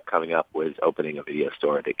just kept coming up was opening a video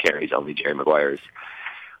store that carries only Jerry Maguires.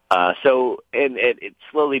 So it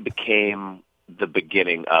slowly became the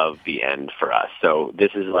beginning of the end for us. So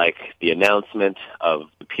this is like the announcement of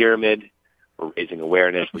the pyramid. We're raising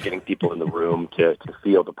awareness. We're getting people in the room to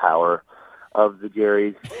feel the power of the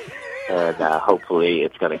Jerrys, and hopefully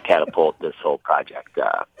it's going to catapult this whole project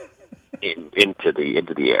into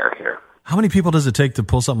the air here. How many people does it take to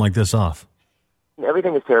pull something like this off?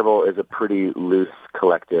 Everything is Terrible is a pretty loose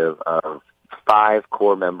collective of 5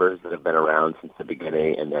 core members that have been around since the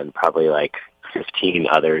beginning, and then probably like 15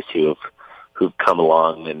 others who've come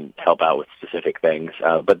along and help out with specific things.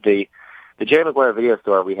 But the Jerry Maguire video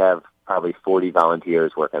store, we have probably 40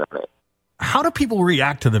 volunteers working on it. How do people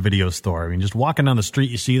react to the video store? I mean, just walking down the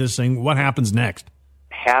street, you see this thing, what happens next?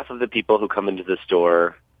 Half of the people who come into the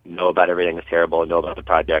store know about Everything is Terrible, know about the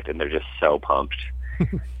project, and they're just so pumped.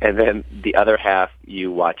 And then the other half,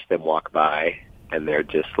 you watch them walk by, and they're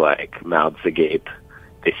just like mouths agape.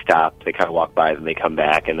 They stop, they kind of walk by, then they come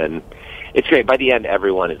back, and then it's great. By the end,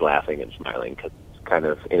 everyone is laughing and smiling because it's kind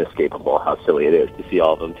of inescapable how silly it is to see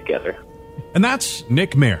all of them together. And that's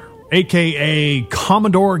Nick Mayer, a.k.a.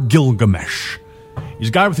 Commodore Gilgamesh. He's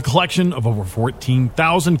a guy with a collection of over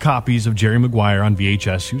 14,000 copies of Jerry Maguire on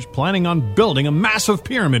VHS who's planning on building a massive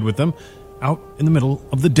pyramid with them out in the middle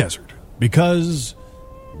of the desert. Because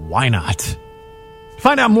why not? To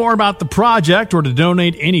find out more about the project or to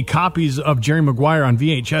donate any copies of Jerry Maguire on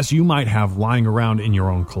VHS you might have lying around in your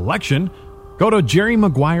own collection, go to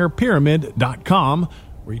jerrymaguirepyramid.com,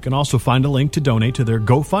 where you can also find a link to donate to their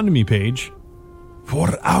GoFundMe page.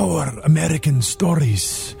 For our American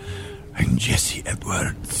stories, I'm Jesse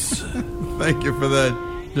Edwards. Thank you for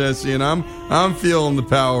that, Jesse. And I'm feeling the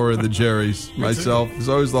power of the Jerrys myself. There's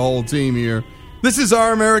always the whole team here. This is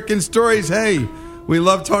Our American Stories. Hey, we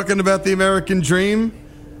love talking about the American dream.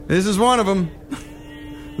 This is one of them.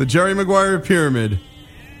 The Jerry Maguire Pyramid.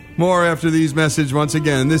 More after these messages once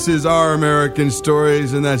again. This is Our American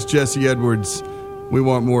Stories, and that's Jesse Edwards. We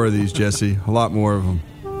want more of these, Jesse. A lot more of them.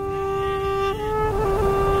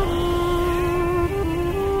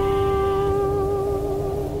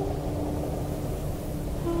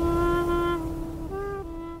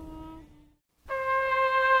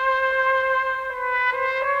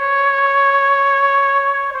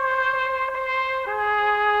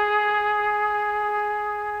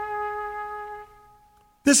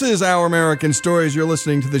 This is Our American Stories. You're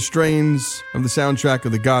listening to the strains of the soundtrack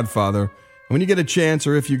of The Godfather. And when you get a chance,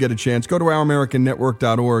 or if you get a chance, go to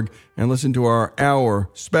ouramericannetwork.org and listen to our hour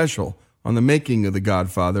special on the making of The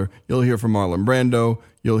Godfather. You'll hear from Marlon Brando,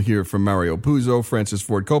 you'll hear from Mario Puzo, Francis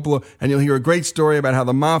Ford Coppola, and you'll hear a great story about how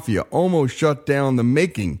the Mafia almost shut down the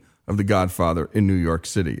making of The Godfather in New York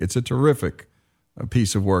City. It's a terrific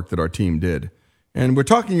piece of work that our team did. And we're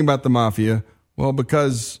talking about the Mafia, well,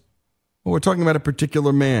 because... Well, we're talking about a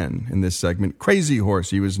particular man in this segment. Crazy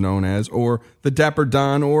Horse, he was known as, or the Dapper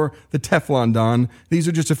Don, or the Teflon Don. These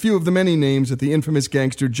are just a few of the many names that the infamous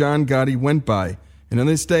gangster John Gotti went by. And on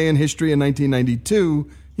this day in history in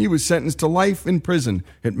 1992, he was sentenced to life in prison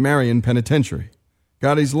at Marion Penitentiary.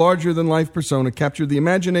 Gotti's larger-than-life persona captured the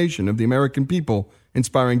imagination of the American people,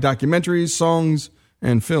 inspiring documentaries, songs,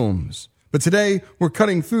 and films. But today, we're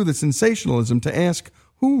cutting through the sensationalism to ask,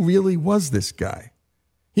 who really was this guy?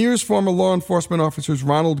 Here's former law enforcement officers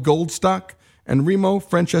Ronald Goldstock and Remo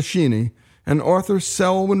Franceschini and Arthur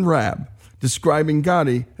Selwyn Rabb describing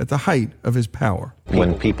Gotti at the height of his power.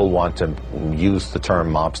 When people want to use the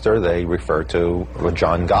term mobster, they refer to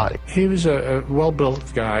John Gotti. He was a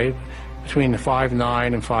well-built guy, between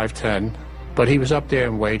 5'9" and 5'10", but he was up there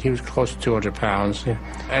in weight. He was close to 200 pounds,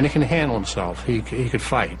 and he can handle himself. He could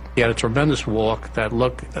fight. He had a tremendous walk that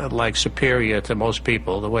looked like superior to most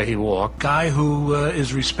people, the way he walked. Guy who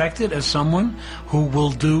is respected as someone who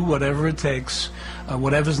will do whatever it takes,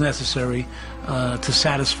 whatever's necessary to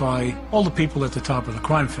satisfy all the people at the top of the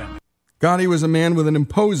crime family. Gotti was a man with an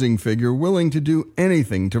imposing figure, willing to do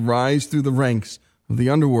anything to rise through the ranks of the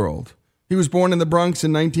underworld. He was born in the Bronx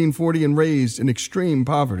in 1940 and raised in extreme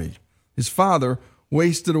poverty. His father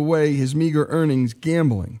wasted away his meager earnings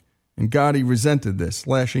gambling, and Gotti resented this,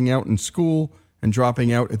 lashing out in school and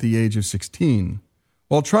dropping out at the age of 16.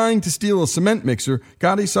 While trying to steal a cement mixer,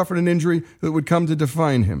 Gotti suffered an injury that would come to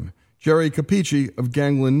define him. Jerry Capici of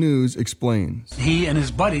Gangland News explains. He and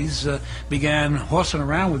his buddies began horsing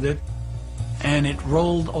around with it, and it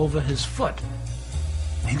rolled over his foot.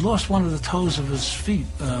 He lost one of the toes of his feet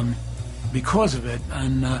because of it,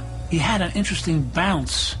 and he had an interesting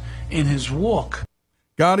bounce in his walk.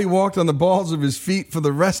 Gotti walked on the balls of his feet for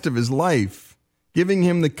the rest of his life, giving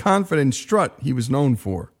him the confident strut he was known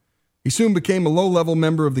for. He soon became a low-level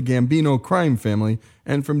member of the Gambino crime family,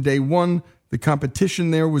 and from day one, the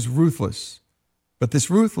competition there was ruthless. But this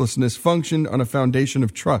ruthlessness functioned on a foundation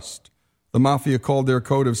of trust. The Mafia called their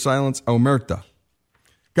code of silence omerta.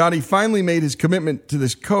 Gotti finally made his commitment to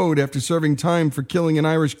this code after serving time for killing an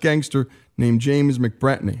Irish gangster named James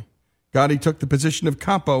McBratney. Gotti took the position of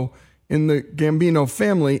capo in the Gambino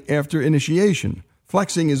family after initiation,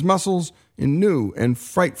 flexing his muscles in new and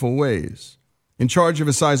frightful ways. In charge of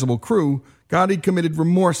a sizable crew, Gotti committed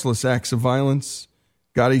remorseless acts of violence.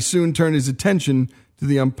 Gotti soon turned his attention to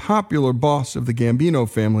the unpopular boss of the Gambino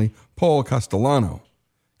family, Paul Castellano.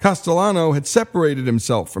 Castellano had separated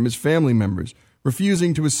himself from his family members,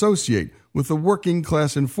 refusing to associate with the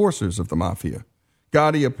working-class enforcers of the Mafia.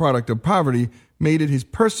 Gotti, a product of poverty, made it his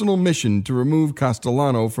personal mission to remove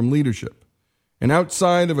Castellano from leadership. And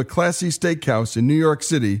outside of a classy steakhouse in New York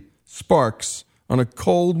City, Sparks, on a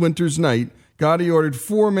cold winter's night, Gotti ordered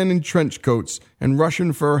 4 men in trench coats and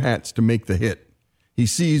Russian fur hats to make the hit. He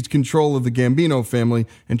seized control of the Gambino family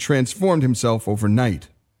and transformed himself overnight.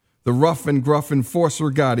 The rough and gruff enforcer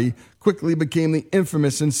Gotti quickly became the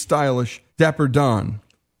infamous and stylish Dapper Don.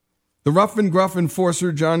 The rough and gruff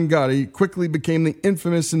enforcer John Gotti quickly became the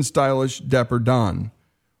infamous and stylish Dapper Don.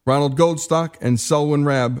 Ronald Goldstock and Selwyn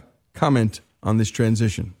Rabb comment on this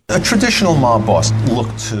transition. A traditional mob boss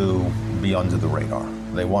looked to be under the radar.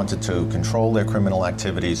 They wanted to control their criminal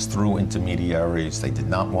activities through intermediaries. They did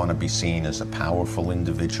not want to be seen as a powerful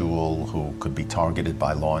individual who could be targeted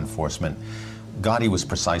by law enforcement. Gotti was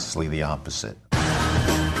precisely the opposite.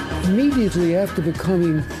 Immediately after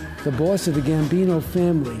becoming the boss of the Gambino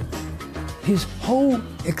family, his whole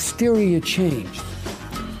exterior changed.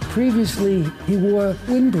 Previously, he wore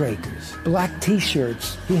windbreakers, black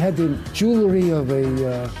T-shirts. He had the jewelry of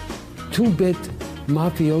a two-bit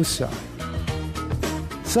mafioso.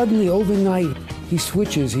 Suddenly, overnight, he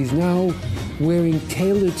switches. He's now wearing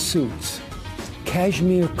tailored suits,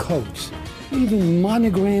 cashmere coats, even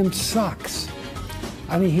monogrammed socks.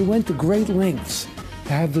 I mean, he went to great lengths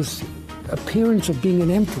to have this appearance of being an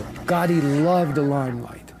emperor. Gotti loved the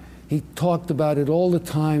limelight. He talked about it all the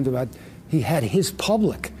time, he had his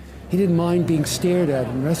public. He didn't mind being stared at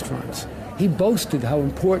in restaurants. He boasted how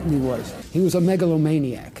important he was. He was a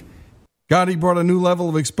megalomaniac. Gotti brought a new level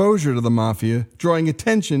of exposure to the mafia, drawing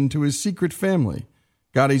attention to his secret family.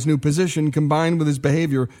 Gotti's new position, combined with his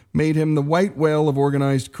behavior, made him the white whale of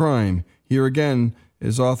organized crime. Here again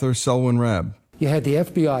is author Selwyn Rabb. You had the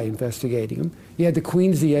FBI investigating him. You had the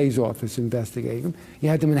Queens DA's office investigating him. You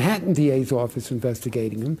had the Manhattan DA's office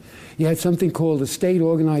investigating him. You had something called the State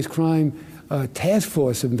Organized Crime Task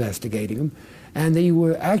Force investigating him. And they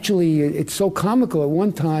were actually, it's so comical, at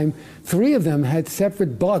one time, 3 of them had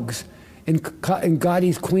separate bugs in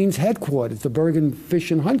Gotti's Queens headquarters, the Bergen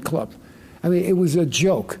Fish and Hunt Club. I mean, it was a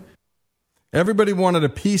joke. Everybody wanted a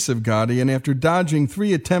piece of Gotti, and after dodging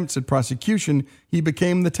 3 attempts at prosecution, he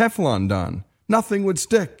became the Teflon Don. Nothing would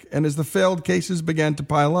stick, and as the failed cases began to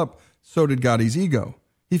pile up, so did Gotti's ego.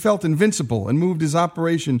 He felt invincible and moved his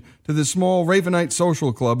operation to the small Ravenite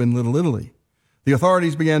social club in Little Italy. The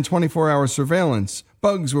authorities began 24-hour surveillance.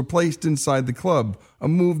 Bugs were placed inside the club, a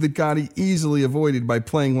move that Gotti easily avoided by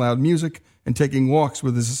playing loud music and taking walks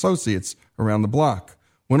with his associates around the block.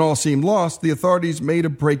 When all seemed lost, the authorities made a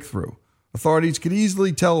breakthrough. Authorities could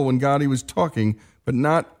easily tell when Gotti was talking, but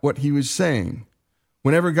not what he was saying.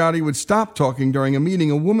 Whenever Gotti would stop talking during a meeting,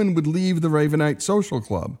 a woman would leave the Ravenite social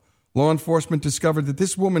club. Law enforcement discovered that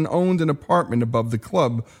this woman owned an apartment above the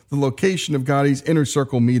club, the location of Gotti's inner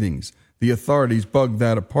circle meetings. The authorities bugged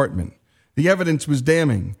that apartment. The evidence was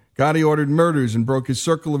damning. Gotti ordered murders and broke his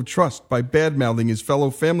circle of trust by bad-mouthing his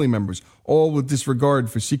fellow family members, all with disregard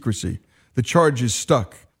for secrecy. The charges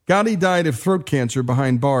stuck. Gotti died of throat cancer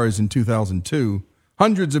behind bars in 2002.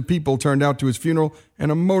 Hundreds of people turned out to his funeral,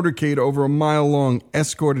 and a motorcade over a mile long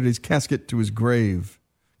escorted his casket to his grave.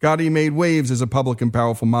 Gotti made waves as a public and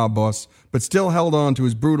powerful mob boss, but still held on to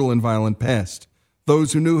his brutal and violent past.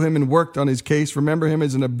 Those who knew him and worked on his case remember him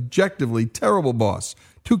as an objectively terrible boss,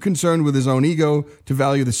 too concerned with his own ego to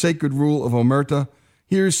value the sacred rule of omerta.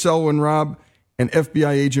 Here's Selwyn Rabb and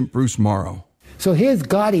FBI agent Bruce Morrow. So here's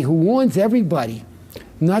Gotti, who warns everybody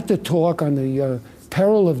not to talk on the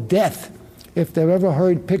peril of death if they're ever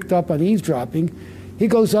heard picked up on eavesdropping. He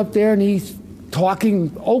goes up there and he's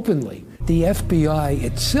talking openly. The FBI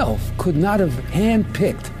itself could not have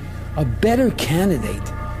handpicked a better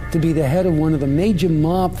candidate to be the head of one of the major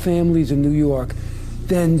mob families in New York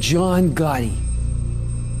than John Gotti.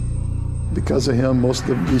 Because of him, most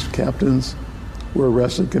of these captains were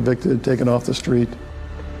arrested, convicted, taken off the street.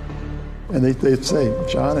 And they'd say,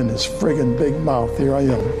 John and his friggin' big mouth, here I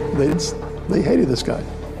am. They hated this guy.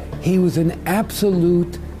 He was an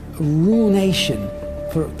absolute ruination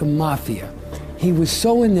for the mafia. He was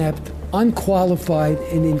so inept, unqualified,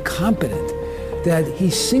 and incompetent that he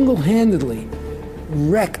single-handedly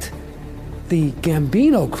wrecked the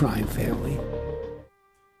Gambino crime family.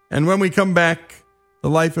 And when we come back, the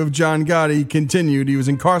life of John Gotti continued. He was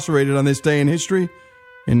incarcerated on this day in history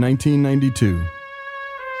in 1992.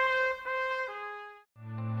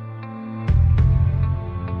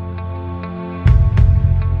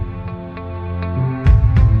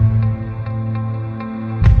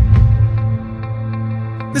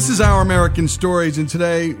 This is Our American Stories, and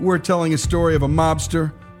today we're telling a story of a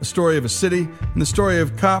mobster, a story of a city, and the story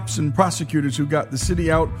of cops and prosecutors who got the city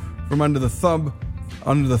out from under the thumb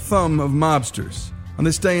of mobsters. On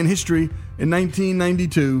this day in history, in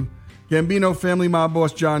 1992, Gambino family mob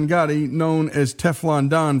boss John Gotti, known as Teflon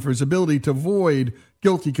Don for his ability to avoid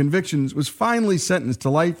guilty convictions, was finally sentenced to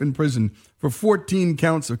life in prison for 14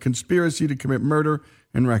 counts of conspiracy to commit murder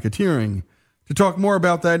and racketeering. To talk more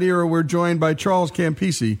about that era, we're joined by Charles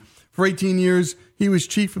Campisi. For 18 years, he was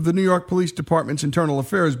chief of the New York Police Department's Internal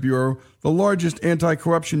Affairs Bureau, the largest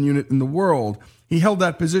anti-corruption unit in the world. He held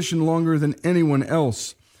that position longer than anyone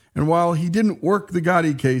else. And while he didn't work the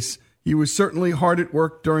Gotti case, he was certainly hard at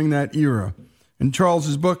work during that era. And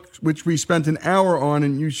Charles's book, which we spent an hour on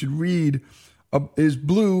and you should read, is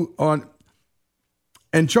Blue on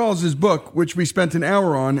And Charles's book, which we spent an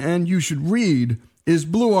hour on and you should read, is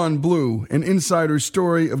Blue on Blue, an insider's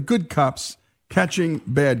story of good cops catching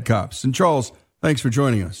bad cops. And Charles, thanks for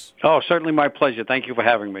joining us. Oh, certainly my pleasure. Thank you for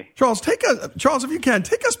having me. Charles, if you can,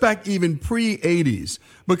 take us back even pre-'80s,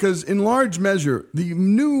 because in large measure, the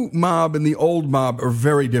new mob and the old mob are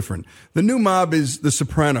very different. The new mob is the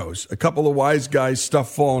Sopranos, a couple of wise guys,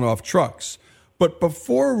 stuff falling off trucks. But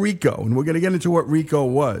before RICO, and we're going to get into what RICO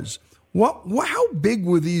was, how big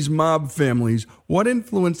were these mob families? What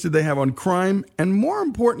influence did they have on crime? And more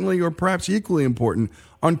importantly, or perhaps equally important,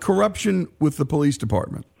 on corruption with the police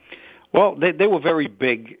department? Well, they were very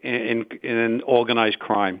big in organized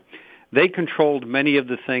crime. They controlled many of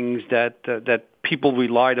the things that people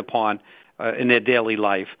relied upon in their daily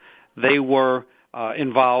life. They were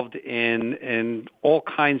involved in all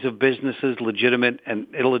kinds of businesses, legitimate and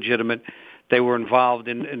illegitimate. They were involved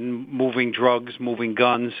in moving drugs, moving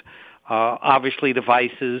guns, obviously the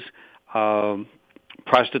vices,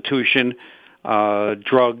 prostitution,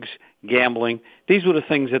 drugs, gambling. These were the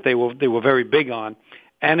things that they were very big on.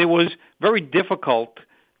 And it was very difficult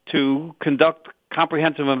to conduct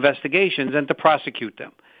comprehensive investigations and to prosecute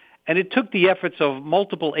them. And it took the efforts of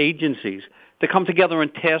multiple agencies to come together in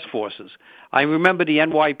task forces. I remember the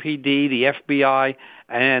NYPD, the FBI,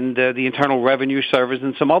 and the Internal Revenue Service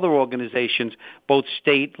and some other organizations, both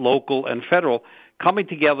state, local, and federal, coming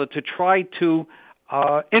together to try to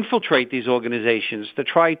infiltrate these organizations, to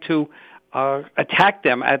try to attack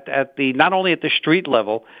them at the not only at the street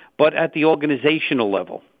level, but at the organizational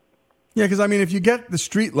level. Yeah, because, if you get the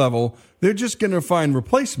street level, they're just going to find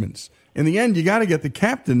replacements. In the end, you got to get the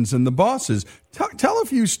captains and the bosses. Tell a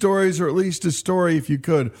few stories, or at least a story, if you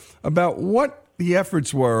could, about what the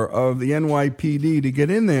efforts were of the NYPD to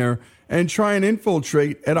get in there and try and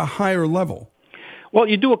infiltrate at a higher level. Well,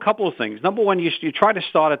 you do a couple of things. Number one, you try to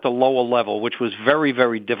start at the lower level, which was very,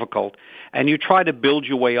 very difficult, and you try to build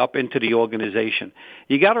your way up into the organization.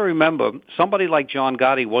 You got to remember, somebody like John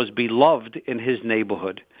Gotti was beloved in his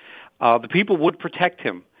neighborhood. The people would protect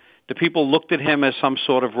him. The people looked at him as some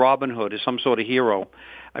sort of Robin Hood, as some sort of hero.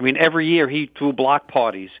 Every year he threw block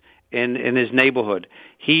parties in his neighborhood.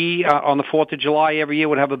 He, on the 4th of July every year,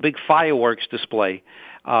 would have a big fireworks display,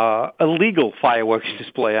 illegal fireworks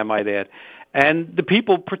display, I might add. And the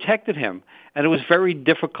people protected him, and it was very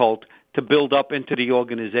difficult to build up into the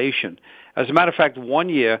organization. As a matter of fact, one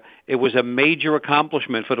year, it was a major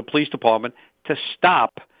accomplishment for the police department to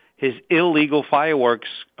stop his illegal fireworks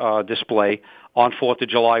display on 4th of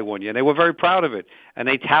July one year. They were very proud of it, and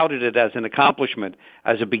they touted it as an accomplishment,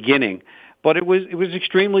 as a beginning. But it was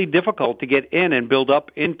extremely difficult to get in and build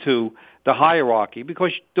up into the hierarchy,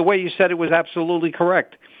 because the way you said it was absolutely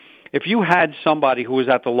correct. If you had somebody who was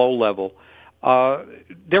at the low level,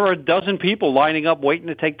 there are a dozen people lining up waiting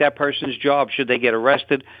to take that person's job. Should they get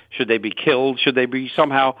arrested? Should they be killed? Should they be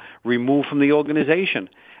somehow removed from the organization?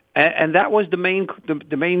 And that was the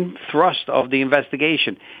main thrust of the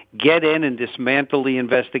investigation. Get in and dismantle the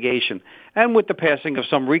investigation. And with the passing of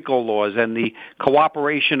some RICO laws and the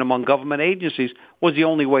cooperation among government agencies was the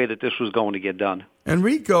only way that this was going to get done. And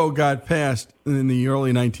RICO got passed in the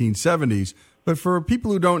early 1970s. But for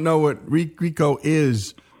people who don't know what RICO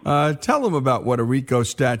is, tell them about what a RICO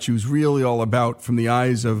statute is really all about from the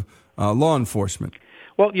eyes of law enforcement.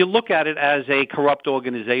 Well, you look at it as a corrupt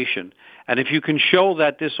organization. And if you can show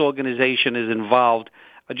that this organization is involved,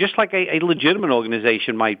 just like a legitimate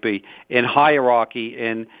organization might be, in hierarchy,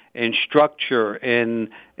 in structure, in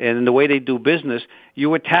the way they do business,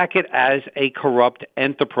 you attack it as a corrupt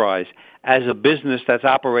enterprise, as a business that's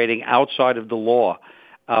operating outside of the law.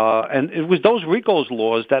 And it was those RICO's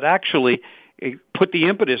laws that actually put the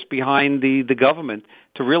impetus behind the government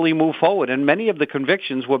to really move forward. And many of the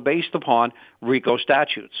convictions were based upon RICO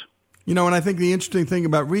statutes. And I think the interesting thing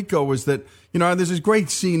about RICO was that, there's this great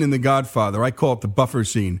scene in The Godfather. I call it the buffer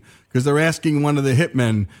scene, because they're asking one of the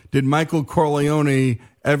hitmen, did Michael Corleone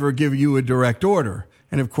ever give you a direct order?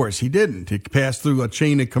 And of course he didn't. It passed through a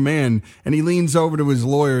chain of command, and he leans over to his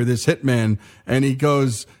lawyer, this hitman, and he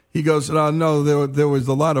goes, no, there was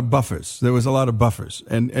a lot of buffers. There was a lot of buffers.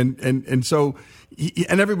 And so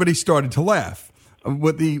everybody started to laugh.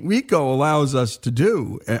 What the RICO allows us to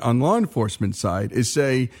do on law enforcement side is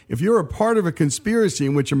say, if you're a part of a conspiracy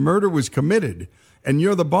in which a murder was committed and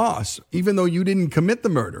you're the boss, even though you didn't commit the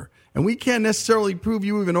murder, and we can't necessarily prove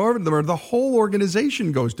you even ordered the murder, the whole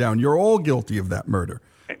organization goes down. You're all guilty of that murder.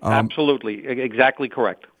 Absolutely. Exactly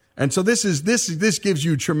correct. And so this gives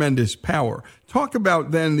you tremendous power. Talk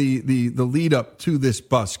about then the lead up to this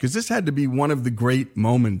bust, because this had to be one of the great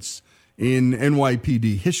moments in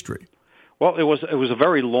NYPD history. Well, it was a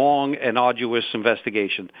very long and arduous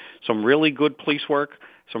investigation. Some really good police work,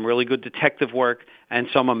 some really good detective work, and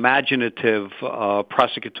some imaginative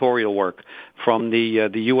prosecutorial work from the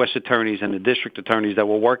U.S. attorneys and the district attorneys that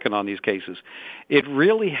were working on these cases. It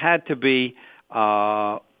really had to be,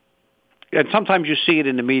 and sometimes you see it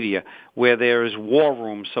in the media, where there's war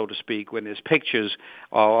rooms, so to speak, when there's pictures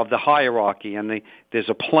of the hierarchy, and there's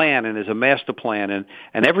a plan and there's a master plan,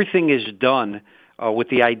 and everything is done with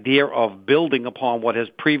the idea of building upon what has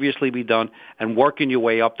previously been done and working your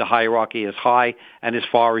way up the hierarchy as high and as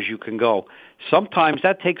far as you can go. Sometimes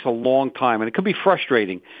that takes a long time, and it can be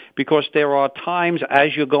frustrating because there are times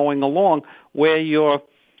as you're going along where you're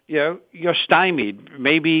stymied.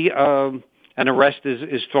 Maybe an arrest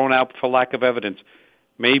is thrown out for lack of evidence.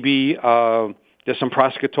 Maybe there's some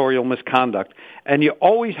prosecutorial misconduct. And you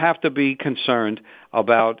always have to be concerned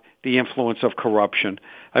about the influence of corruption.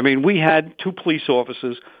 I mean, we had 2 police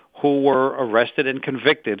officers who were arrested and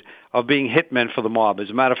convicted of being hitmen for the mob.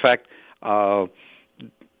 As a matter of fact,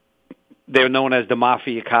 they're known as the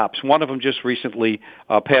Mafia cops. One of them just recently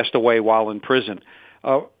passed away while in prison.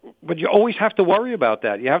 But you always have to worry about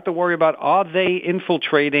that. You have to worry about, are they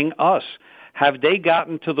infiltrating us? Have they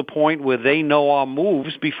gotten to the point where they know our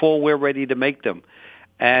moves before we're ready to make them?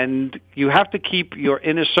 And you have to keep your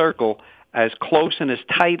inner circle as close and as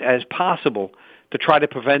tight as possible to try to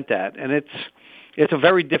prevent that. And it's a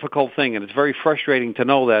very difficult thing, and it's very frustrating to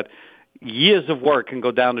know that years of work can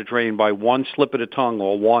go down the drain by one slip of the tongue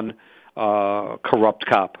or one corrupt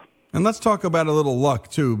cop. And let's talk about a little luck,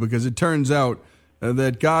 too, because it turns out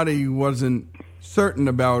that Gotti wasn't certain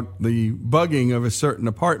about the bugging of a certain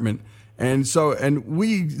apartment. And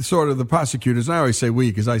we sort of, the prosecutors, and I always say we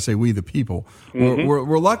because I say we the people,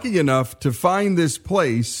 we're lucky enough to find this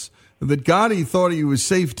place that Gotti thought he was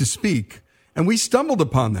safe to speak. And we stumbled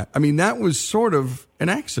upon that. I mean, that was sort of an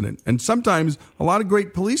accident. And sometimes a lot of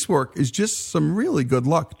great police work is just some really good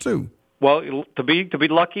luck, too. Well, to be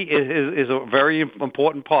lucky is a very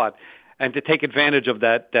important part. And to take advantage of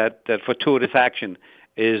that fortuitous action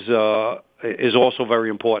is also very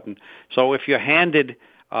important. So if you're handed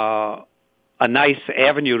a nice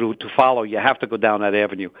avenue to follow, you have to go down that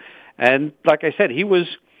avenue. And like I said, he was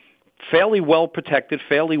fairly well protected,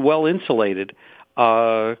 fairly well insulated,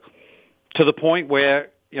 to the point where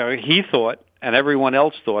he thought, and everyone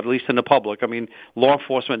else thought, at least in the public. I mean, law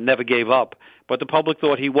enforcement never gave up, but the public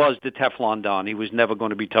thought he was the Teflon Don. He was never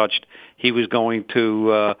going to be touched. He was going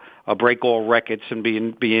to break all records and be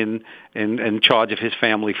in charge of his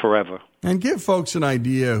family forever. And give folks an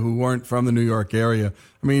idea who weren't from the New York area.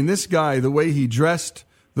 I mean, this guy, the way he dressed,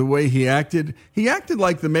 the way he acted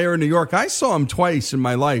like the mayor of New York. I saw him twice in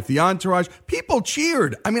my life. The entourage, people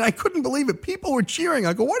cheered. I mean, I couldn't believe it. People were cheering.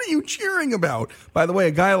 I go, what are you cheering about? By the way,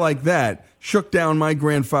 a guy like that shook down my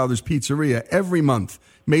grandfather's pizzeria every month,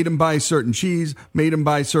 made him buy certain cheese, made him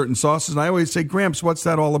buy certain sauces. And I always say, Gramps, what's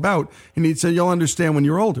that all about? And he'd say, you'll understand when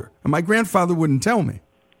you're older. And my grandfather wouldn't tell me.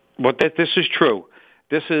 But this is true.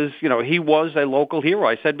 This is, he was a local hero.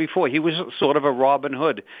 I said before, he was sort of a Robin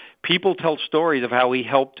Hood. People tell stories of how he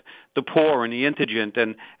helped the poor and the indigent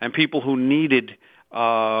and people who needed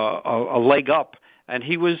a leg up. And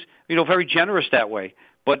he was, very generous that way.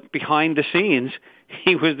 But behind the scenes,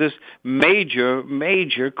 he was this major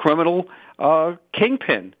criminal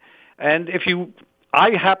kingpin. And I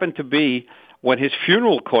happened to be, when his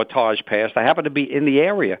funeral cortege passed, I happened to be in the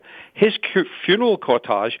area. His funeral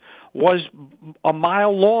cortege was a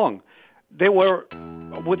mile long. There were,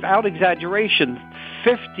 without exaggeration,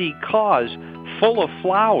 50 cars full of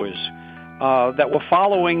flowers that were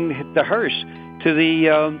following the hearse to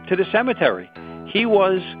the cemetery. He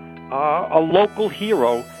was a local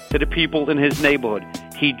hero to the people in his neighborhood.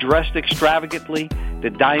 He dressed extravagantly, the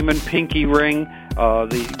diamond pinky ring,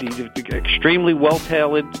 the extremely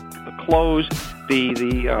well-tailored clothes,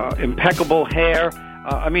 the impeccable hair.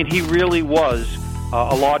 I mean, he really was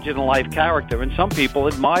a larger-than-life character, and some people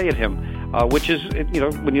admired him, which is,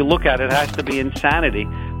 when you look at it, it has to be insanity.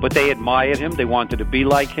 But they admired him, they wanted to be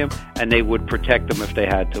like him, and they would protect him if they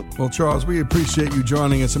had to. Well, Charles, we appreciate you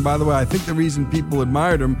joining us. And by the way, I think the reason people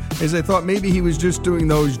admired him is they thought maybe he was just doing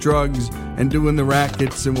those drugs and doing the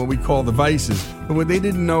rackets and what we call the vices. But what they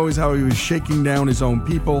didn't know is how he was shaking down his own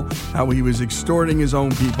people, how he was extorting his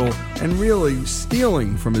own people, and really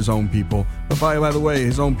stealing from his own people. But by the way,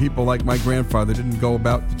 his own people, like my grandfather, didn't go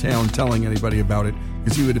about the town telling anybody about it,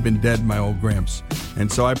 because he would have been dead, my old Gramps.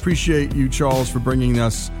 And so I appreciate you, Charles, for bringing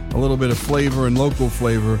us a little bit of flavor and local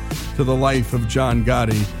flavor to the life of John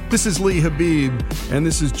Gotti. This is Lee Habib, and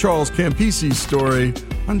this is Charles Campisi's story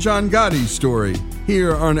on John Gotti's story,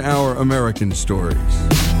 here on Our American Stories.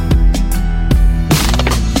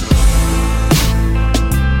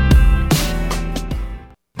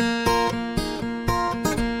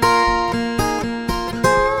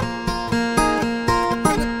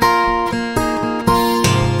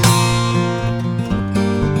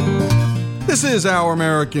 This is Our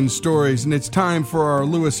American Stories, and it's time for our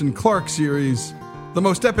Lewis and Clark series, the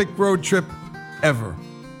most epic road trip ever.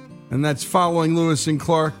 And that's following Lewis and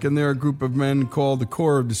Clark and their group of men called the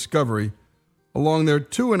Corps of Discovery along their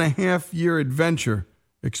 2.5-year adventure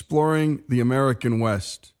exploring the American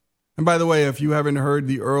West. And by the way, if you haven't heard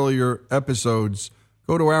the earlier episodes,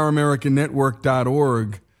 go to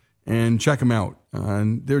ouramericannetwork.org and check them out.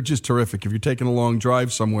 And they're just terrific. If you're taking a long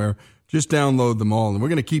drive somewhere, just download them all. And we're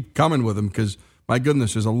going to keep coming with them because, my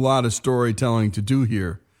goodness, there's a lot of storytelling to do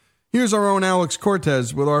here. Here's our own Alex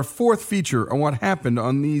Cortez with our fourth feature on what happened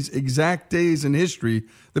on these exact days in history,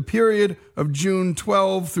 the period of June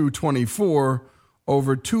 12 through 24,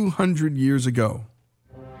 over 200 years ago.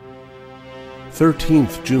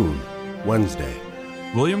 13th June, Wednesday.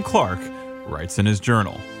 William Clark writes in his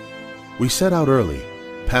journal. We set out early,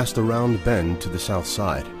 past a round bend to the south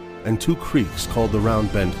side, and two creeks called the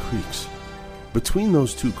Round Bend Creeks. Between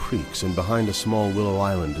those two creeks and behind a small willow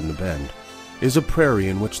island in the bend is a prairie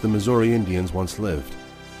in which the Missouri Indians once lived,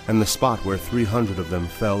 and the spot where 300 of them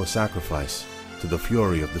fell a sacrifice to the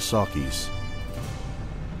fury of the Saukees.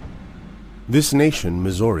 This nation,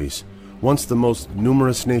 Missouris, once the most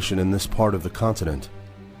numerous nation in this part of the continent,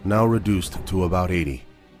 now reduced to about 80.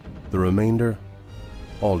 The remainder,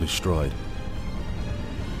 all destroyed.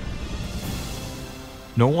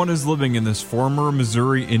 No one is living in this former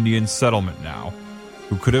Missouri Indian settlement now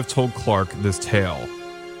who could have told Clark this tale,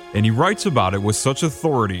 and he writes about it with such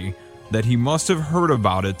authority that he must have heard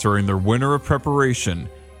about it during their winter of preparation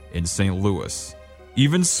in St. Louis.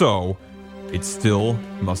 Even so, it still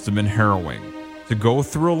must have been harrowing to go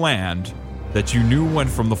through a land that you knew went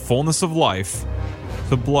from the fullness of life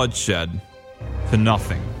to bloodshed to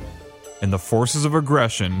nothing. And the forces of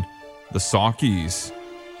aggression, the Saukees,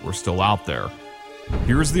 were still out there.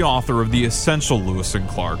 Here's the author of the essential Lewis and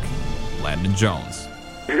Clark, Landon Jones.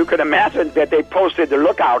 You could imagine that they posted the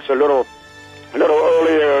lookouts a little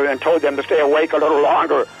earlier and told them to stay awake a little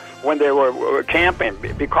longer when they were camping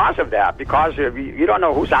because of that, because you don't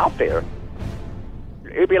know who's out there.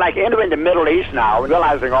 It'd be like entering the Middle East now and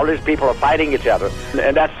realizing all these people are fighting each other.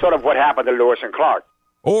 And that's sort of what happened to Lewis and Clark.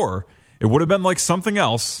 Or it would have been like something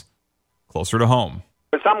else closer to home.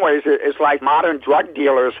 In some ways, it's like modern drug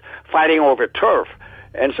dealers fighting over turf.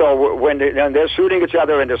 And so when they're shooting each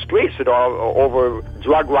other in the streets over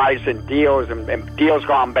drug rights and deals deals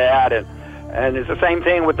gone bad, and it's the same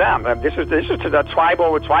thing with them. This is the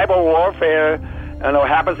tribal warfare. And it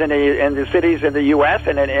happens in the cities in the U.S.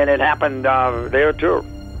 and it happened there too.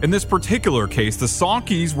 In this particular case, the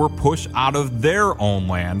Saukees were pushed out of their own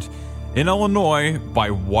land in Illinois by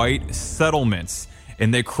white settlements,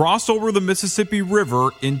 and they crossed over the Mississippi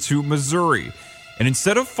River into Missouri. And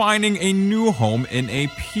instead of finding a new home in a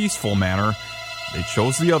peaceful manner, they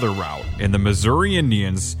chose the other route, and the Missouri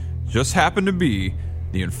Indians just happened to be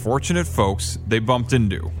the unfortunate folks they bumped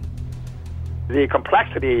into. The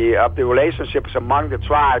complexity of the relationships among the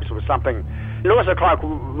tribes was something Lewis and Clark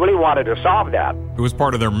really wanted to solve that. It was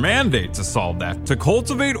part of their mandate to solve that, to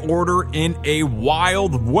cultivate order in a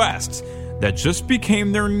Wild West that just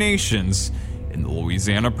became their nations in the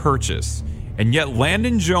Louisiana Purchase. And yet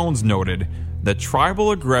Landon Jones noted that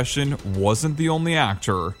tribal aggression wasn't the only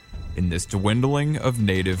actor in this dwindling of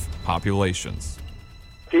native populations.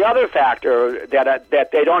 The other factor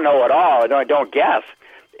that they don't know at all, don't guess,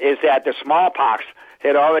 is that the smallpox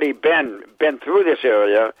had already been through this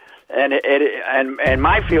area, and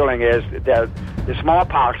my feeling is that the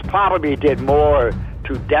smallpox probably did more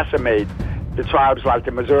to decimate the tribes like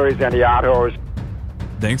the Missouris and the Ottos.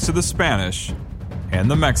 Thanks to the Spanish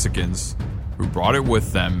and the Mexicans who brought it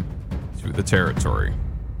with them to the territory.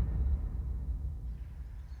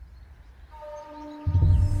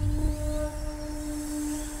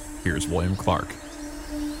 Here's William Clark.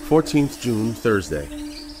 14th June, Thursday.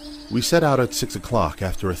 We set out at 6 o'clock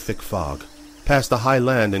after a thick fog, past a high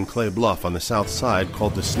land and clay bluff on the south side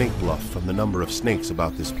called the Snake Bluff from the number of snakes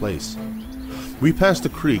about this place. We passed a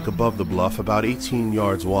creek above the bluff about 18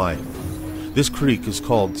 yards wide. This creek is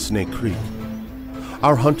called Snake Creek.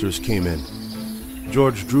 Our hunters came in.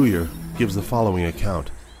 George Dreyer gives the following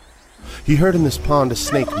account. He heard in this pond a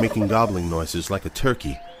snake making gobbling noises like a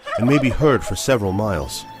turkey, and may be heard for several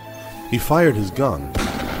miles. He fired his gun,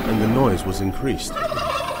 and the noise was increased.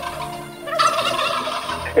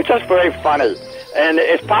 It's just very funny, and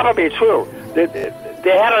it's probably true. They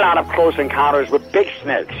had a lot of close encounters with big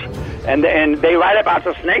snakes, and they write about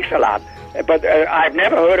the snakes a lot. But I've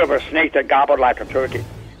never heard of a snake that gobbled like a turkey.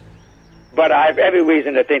 But I have every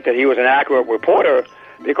reason to think that he was an accurate reporter,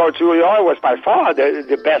 because Dreyer was by far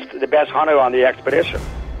the best hunter on the expedition.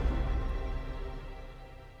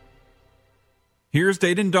 Here's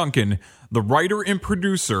Dayton Duncan, the writer and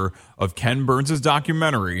producer of Ken Burns'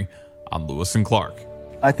 documentary on Lewis and Clark.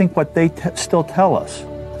 I think what they still tell us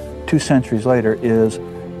 2 centuries later is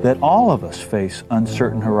that all of us face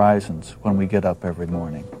uncertain horizons when we get up every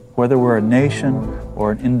morning, whether we're a nation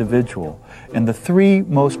or an individual. And the 3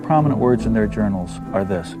 most prominent words in their journals are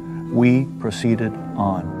this: we proceeded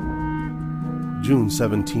on. June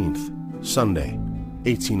 17th, Sunday,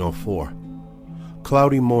 1804.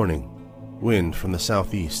 Cloudy morning, wind from the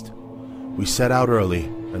southeast. We set out early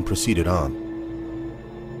and proceeded on.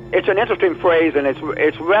 It's an interesting phrase, and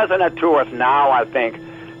it's resonant to us now, I think,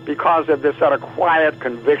 because of this sort of quiet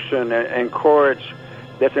conviction and courage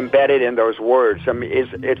that's embedded in those words. I mean,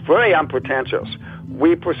 it's very unpretentious.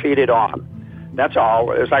 We proceeded on. That's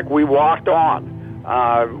all. It's like we walked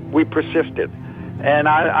on. We persisted. And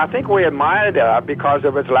I think we admired that because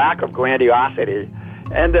of its lack of grandiosity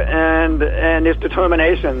and its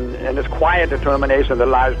determination and its quiet determination that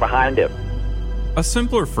lies behind it. A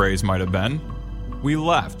simpler phrase might have been, we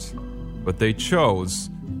left, but they chose,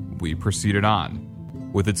 we proceeded on,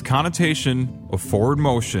 with its connotation of forward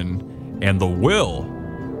motion and the will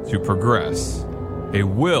to progress, a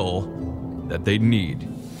will that they need.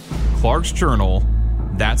 Clark's journal,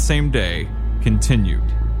 that same day, continued.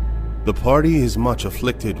 The party is much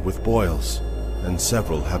afflicted with boils, and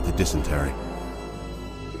several have the dysentery.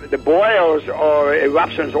 The boils or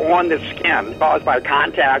eruptions on the skin caused by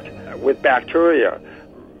contact with bacteria.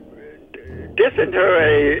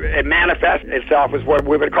 Dysentery, it manifests itself as what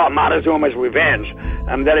we would call Montezuma's revenge,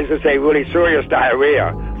 and that is to say really serious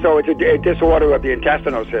diarrhea. So it's a disorder of the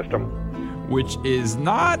intestinal system. Which is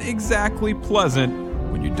not exactly pleasant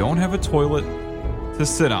when you don't have a toilet to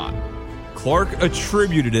sit on. Clark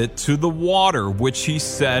attributed it to the water, which he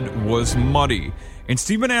said was muddy. And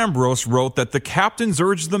Stephen Ambrose wrote that the captains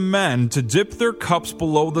urged the men to dip their cups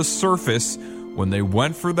below the surface when they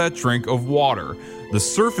went for that drink of water. The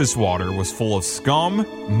surface water was full of scum,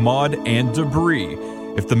 mud, and debris.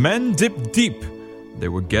 If the men dipped deep, they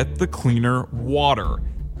would get the cleaner water.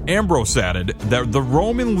 Ambrose added that the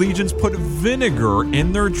Roman legions put vinegar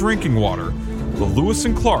in their drinking water, but Lewis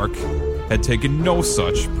and Clark had taken no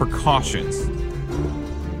such precautions.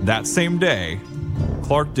 That same day,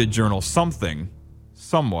 Clark did journal something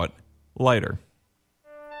somewhat lighter.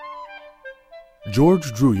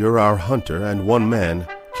 George Dreyer, our hunter, and 1 man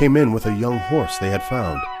came in with a young horse they had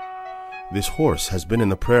found. This horse has been in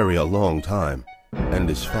the prairie a long time and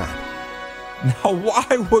is fat. Now,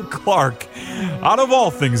 why would Clark, out of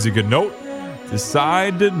all things he could note,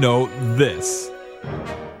 decide to note this?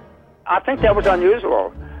 I think that was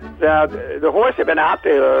unusual. The horse had been out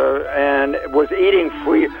there and was eating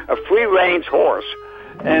a free-range horse,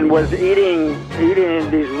 and was eating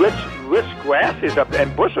these rich grasses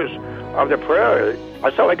and bushes of the prairie,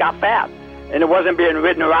 so it got fat, and it wasn't being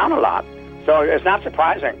ridden around a lot. So it's not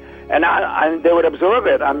surprising. And they would observe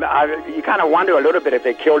it. You kind of wonder a little bit if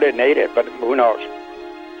they killed it and ate it, but who knows?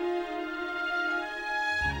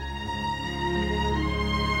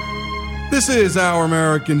 This is Our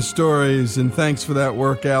American Stories, and thanks for that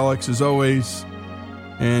work, Alex, as always.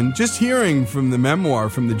 And just hearing from the memoir,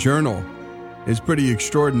 from the journal, is pretty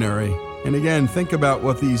extraordinary. And again, think about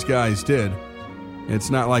what these guys did.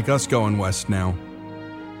 It's not like us going west now.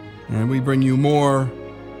 And we bring you more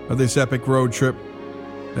of this epic road trip,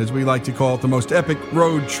 as we like to call it, the most epic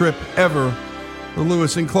road trip ever, the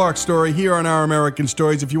Lewis and Clark story here on Our American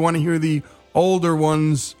Stories. If you want to hear the older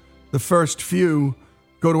ones, the first few,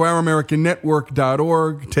 go to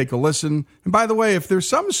ouramericannetwork.org, take a listen. And by the way, if there's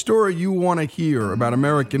some story you want to hear about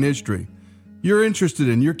American history, you're interested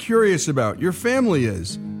in, you're curious about, your family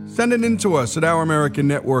is, send it in to us at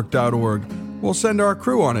ouramericannetwork.org. We'll send our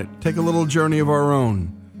crew on it, take a little journey of our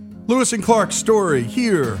own. Lewis and Clark's story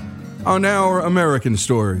here on Our American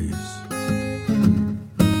Stories.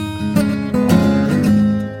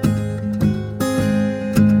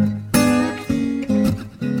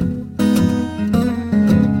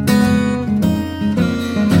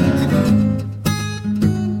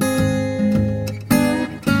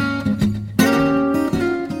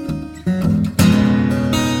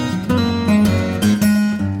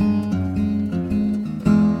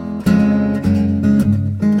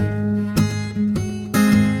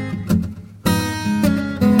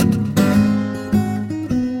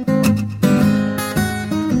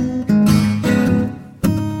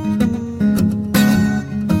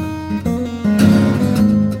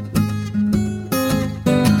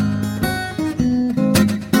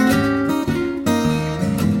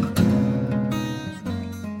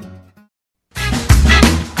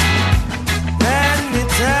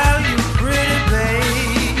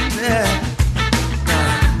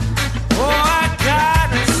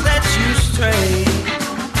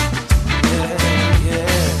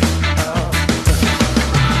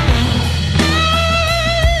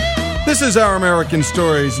 This is Our American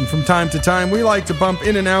Stories, and from time to time we like to bump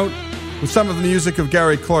in and out with some of the music of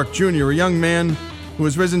Gary Clark Jr., a young man who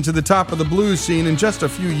has risen to the top of the blues scene in just a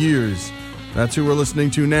few years. That's who we're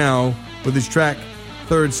listening to now with his track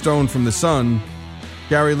Third Stone from the Sun.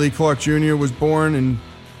 Gary Lee Clark Jr. was born in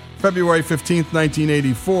February 15th,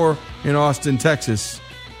 1984 in Austin, Texas,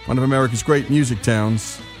 one of America's great music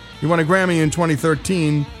towns. He won a Grammy in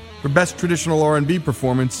 2013 for Best Traditional R&B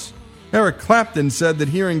Performance. Eric Clapton said that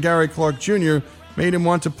hearing Gary Clark Jr. made him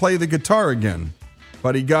want to play the guitar again.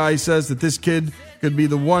 Buddy Guy says that this kid could be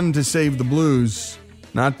the one to save the blues.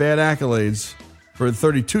 Not bad accolades for a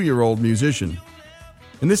 32-year-old musician.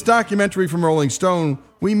 In this documentary from Rolling Stone,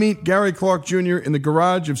 we meet Gary Clark Jr. in the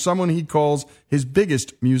garage of someone he calls his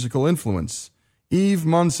biggest musical influence, Eve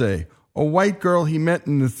Monsey, a white girl he met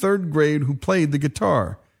in the 3rd grade who played the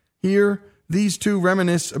guitar. Here, these two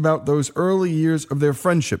reminisce about those early years of their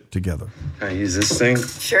friendship together. Can I use this thing?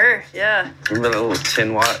 Sure, yeah. Remember that little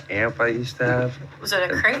 10-watt amp I used to have? Was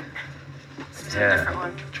it a crate? Yeah, a different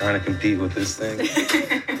one. Trying to compete with this thing.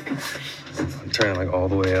 I'm turning like all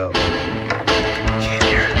the way up. Can't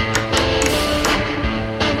hear it.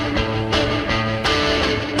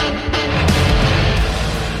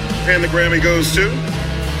 And the Grammy goes to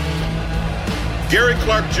Gary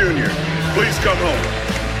Clark Jr. Please come home.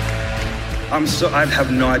 I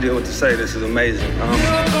have no idea what to say. This is amazing.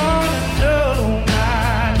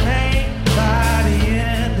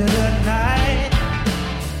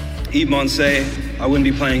 Eve Monsey, I wouldn't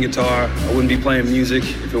be playing guitar. I wouldn't be playing music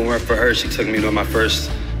if it weren't for her. She took me to my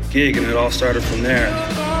first gig, and it all started from there.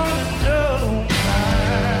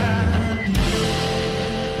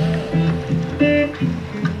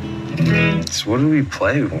 So what did we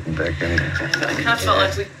play back then? I kind of felt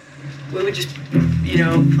like we would just,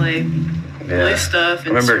 play stuff. I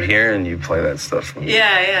remember hearing you play that stuff.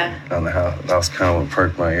 Yeah. Down the house. That was kind of what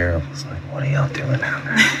perked my ear. I was like, what are y'all doing down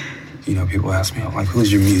there? People ask me, like,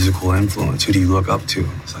 who's your musical influence? Who do you look up to?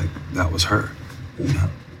 It's like, that was her.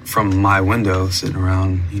 From my window, sitting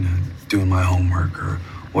around, doing my homework or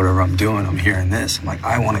whatever I'm doing, I'm hearing this. I'm like,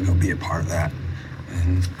 I want to go be a part of that.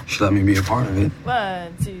 And she let me be a part of it.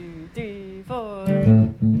 1, 2, 3, 4.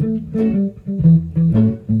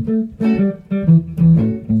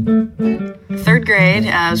 Third grade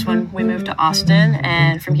was when we moved to Austin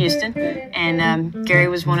and from Houston, and Gary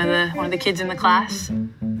was one of the kids in the class.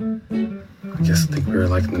 I think we were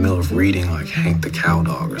like in the middle of reading like Hank the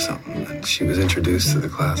Cowdog or something, and she was introduced to the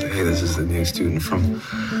class. Like, hey, this is the new student from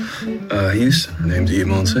Houston. Her name's Eve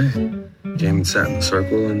Monsey. Came and sat in the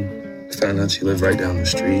circle and found out she lived right down the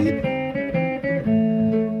street.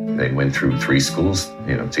 They went through 3 schools,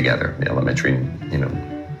 together, elementary,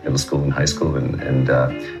 middle school and high school, and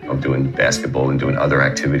doing basketball and doing other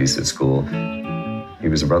activities at school. He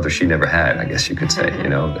was a brother she never had, I guess you could say,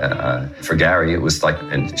 For Gary, it was like,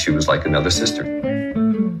 and she was like another sister.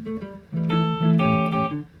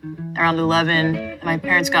 Around 11, my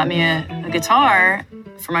parents got me a guitar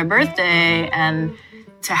for my birthday, and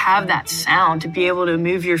to have that sound, to be able to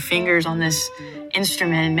move your fingers on this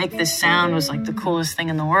instrument and make this sound was like the coolest thing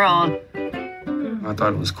in the world. I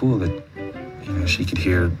thought it was cool that, she could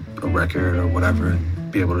hear a record or whatever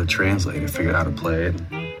and be able to translate it, figure out how to play it.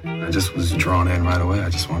 I just was drawn in right away. I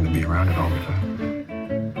just wanted to be around it all the time.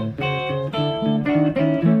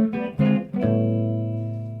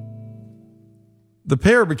 The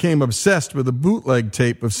pair became obsessed with a bootleg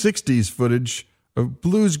tape of 60s footage of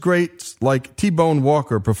blues greats like T-Bone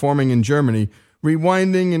Walker performing in Germany,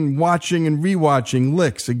 rewinding and watching and rewatching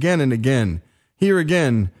licks again and again. Here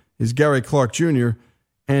again is Gary Clark Jr.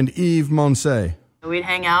 and Eve Monsey. We'd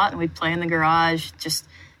hang out and we'd play in the garage, just,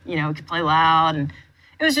 we could play loud, and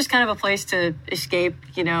it was just kind of a place to escape,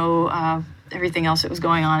 everything else that was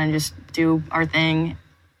going on and just do our thing.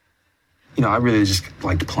 I really just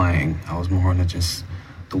liked playing. I was more into just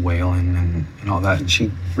the wailing and all that, and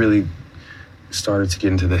she really started to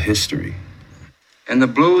get into the history. In the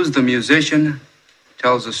blues, the musician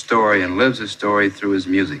tells a story and lives a story through his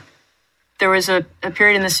music. There was a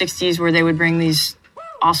period in the 60s where they would bring these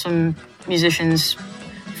awesome musicians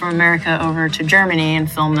from America over to Germany and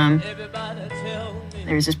film them.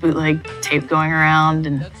 There was this bootleg tape going around,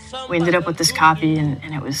 and we ended up with this copy, and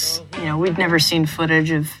it was, we'd never seen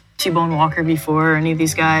footage of T-Bone Walker before or any of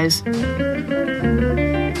these guys.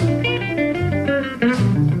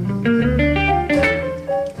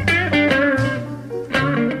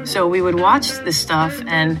 So we would watch this stuff,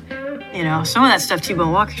 and, some of that stuff,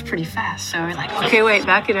 T-Bone Walker's pretty fast. So we're like, okay, wait,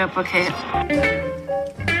 back it up, okay.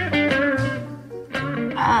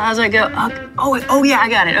 As I go, oh yeah, I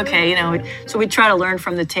got it, okay, So we'd try to learn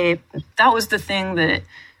from the tape. That was the thing that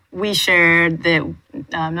we shared that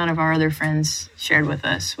none of our other friends shared with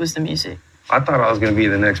us was the music. I thought I was going to be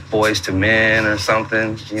the next Boys to Men or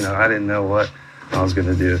something. You know, I didn't know what I was going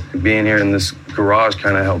to do. Being here in this garage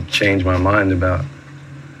kind of helped change my mind about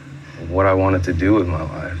what I wanted to do with my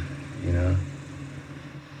life, you know.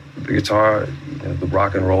 The guitar, you know, the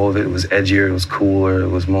rock and roll of it was edgier, it was cooler, it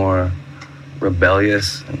was more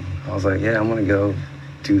rebellious. And I was like, yeah, I'm going to go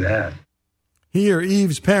do that. Here,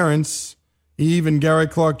 Eve's parents, Eve and Gary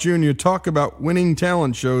Clark Jr., talk about winning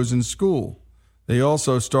talent shows in school. They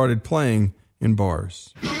also started playing in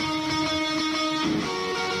bars.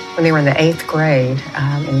 When they were in the 8th grade,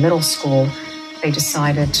 in middle school, they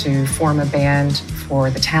decided to form a band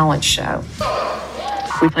for the talent show.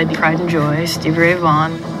 We played the Pride and Joy, Stevie Ray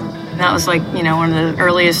Vaughan. And that was like, you know, one of the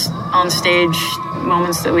earliest on-stage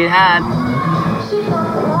moments that we had.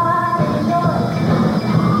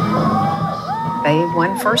 They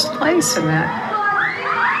won first place in that.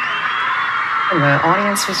 And the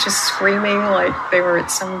audience was just screaming like they were at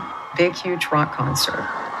some big, huge rock concert.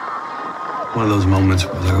 One of those moments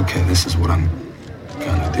where I was like, okay, this is what I'm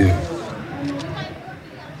gonna do.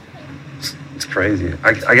 It's crazy.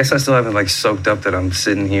 I guess I still haven't like soaked up that I'm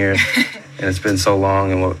sitting here and it's been so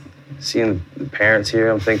long, and seeing the parents here,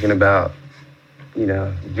 I'm thinking about, you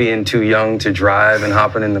know, being too young to drive and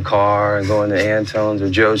hopping in the car and going to Antone's or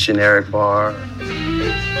Joe's Generic Bar.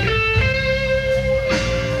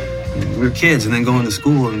 We were kids and then going to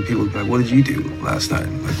school and people would be like, what did you do last night?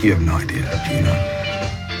 Like, you have no idea, you know?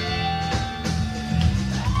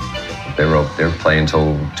 They were playing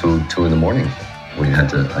till 2 in the morning. We had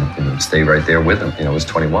to stay right there with them. You know, it was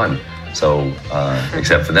 21, so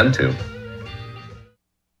except for them two.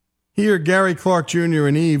 Here, Gary Clark Jr.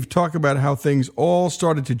 and Eve talk about how things all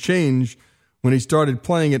started to change when he started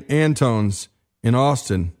playing at Antone's in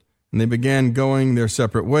Austin, and they began going their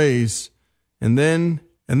separate ways. And then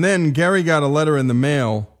Gary got a letter in the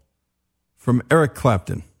mail from Eric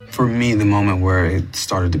Clapton. For me, the moment where it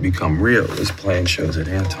started to become real was playing shows at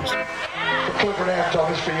Antone's. Clifford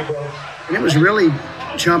Antone's for you, bro. And it was really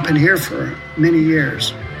jumping here for many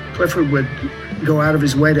years. Clifford would go out of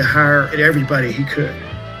his way to hire everybody he could.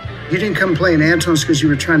 You didn't come play in Antone's because you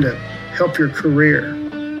were trying to help your career.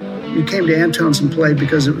 You came to Antone's and played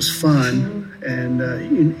because it was fun, and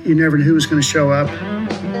you never knew who was going to show up.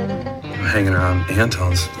 Hanging around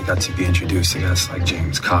Antone's, I got to be introduced to guys like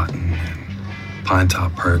James Cotton and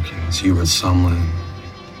Pinetop Perkins, Hubert Sumlin.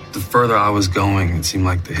 The further I was going, it seemed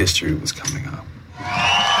like the history was coming up.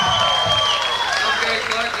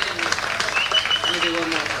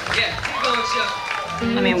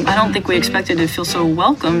 I mean, I don't think we expected to feel so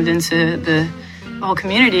welcomed into the whole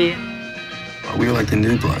community. We were like the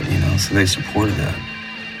new blood, you know, so they supported that.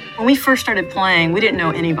 When we first started playing, we didn't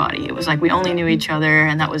know anybody. It was like we only knew each other,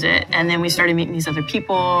 and that was it. And then we started meeting these other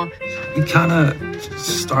people. We kind of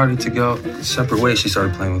started to go separate ways. She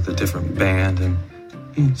started playing with a different band, and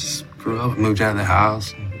just grew up, moved out of the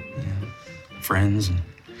house, and, you know, friends and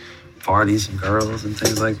parties and girls and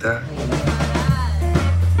things like that.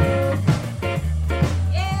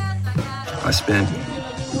 I spent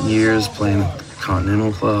years playing at the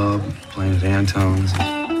Continental Club, playing at Antone's.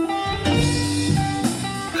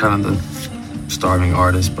 Kind of the starving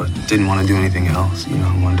artist, but didn't want to do anything else. You know,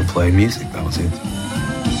 I wanted to play music, that was it.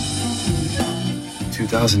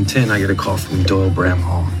 2010, I get a call from Doyle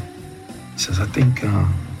Bramhall. He says, I think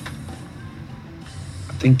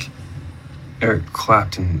Eric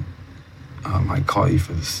Clapton might call you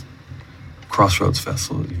for this Crossroads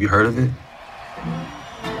Festival. Have you heard of it?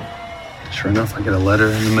 Sure enough, I get a letter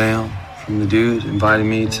in the mail from the dude inviting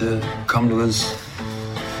me to come to his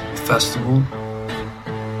festival.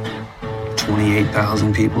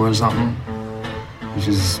 28,000 people or something, which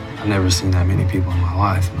is, I've never seen that many people in my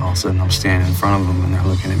life. And all of a sudden I'm standing in front of them and they're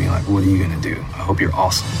looking at me like, what are you gonna do? I hope you're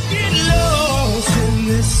awesome. Get lost in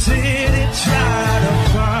this city, try to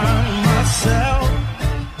find myself.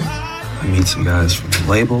 I meet some guys from the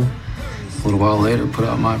label. A little while later, put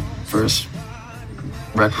out my first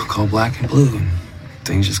record called Black and Blue, and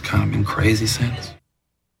things just kind of been crazy since.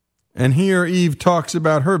 And here Eve talks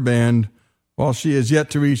about her band. While she has yet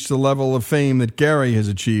to reach the level of fame that Gary has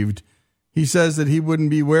achieved, he says that he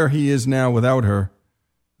wouldn't be where he is now without her.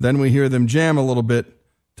 Then we hear them jam a little bit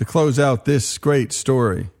to close out this great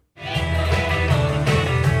story.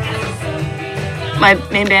 My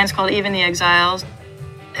main band's called Eve and the Exiles.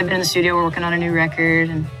 I've been in the studio, we're working on a new record,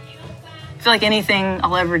 and I feel like anything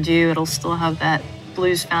I'll ever do, it'll still have that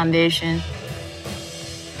blues foundation.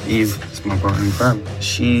 Eve is my partner in crime.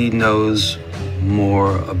 She knows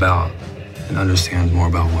more about and understands more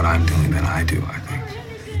about what I'm doing than I do, I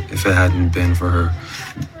think. If it hadn't been for her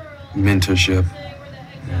mentorship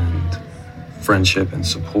and friendship and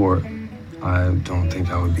support, I don't think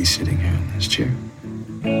I would be sitting here in this chair.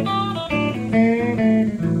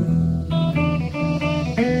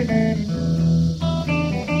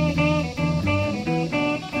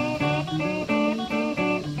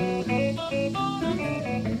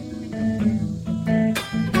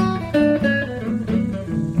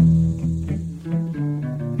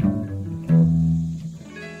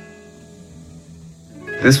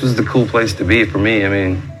 This was the cool place to be for me. I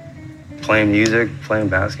mean, playing music, playing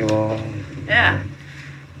basketball. Yeah.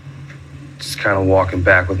 Just kind of walking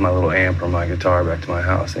back with my little amp or my guitar back to my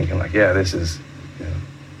house, thinking like, yeah, this is,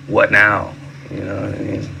 what now? You know what I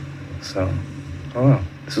mean? So, I don't know.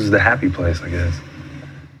 This was the happy place, I guess.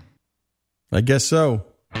 I guess so.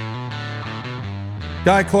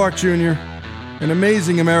 Guy Clark Jr., an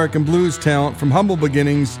amazing American blues talent from humble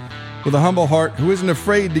beginnings with a humble heart who isn't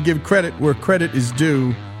afraid to give credit where credit is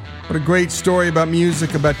due. What a great story about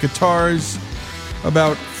music, about guitars,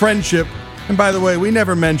 about friendship. And by the way, we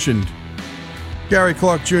never mentioned Gary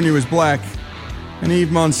Clark Jr. is black and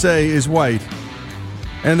Yves Moncey is white.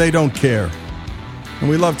 And they don't care. And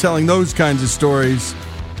we love telling those kinds of stories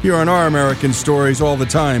here on Our American Stories all the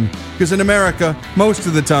time. Because in America, most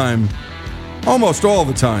of the time, almost all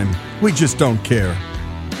the time, we just don't care.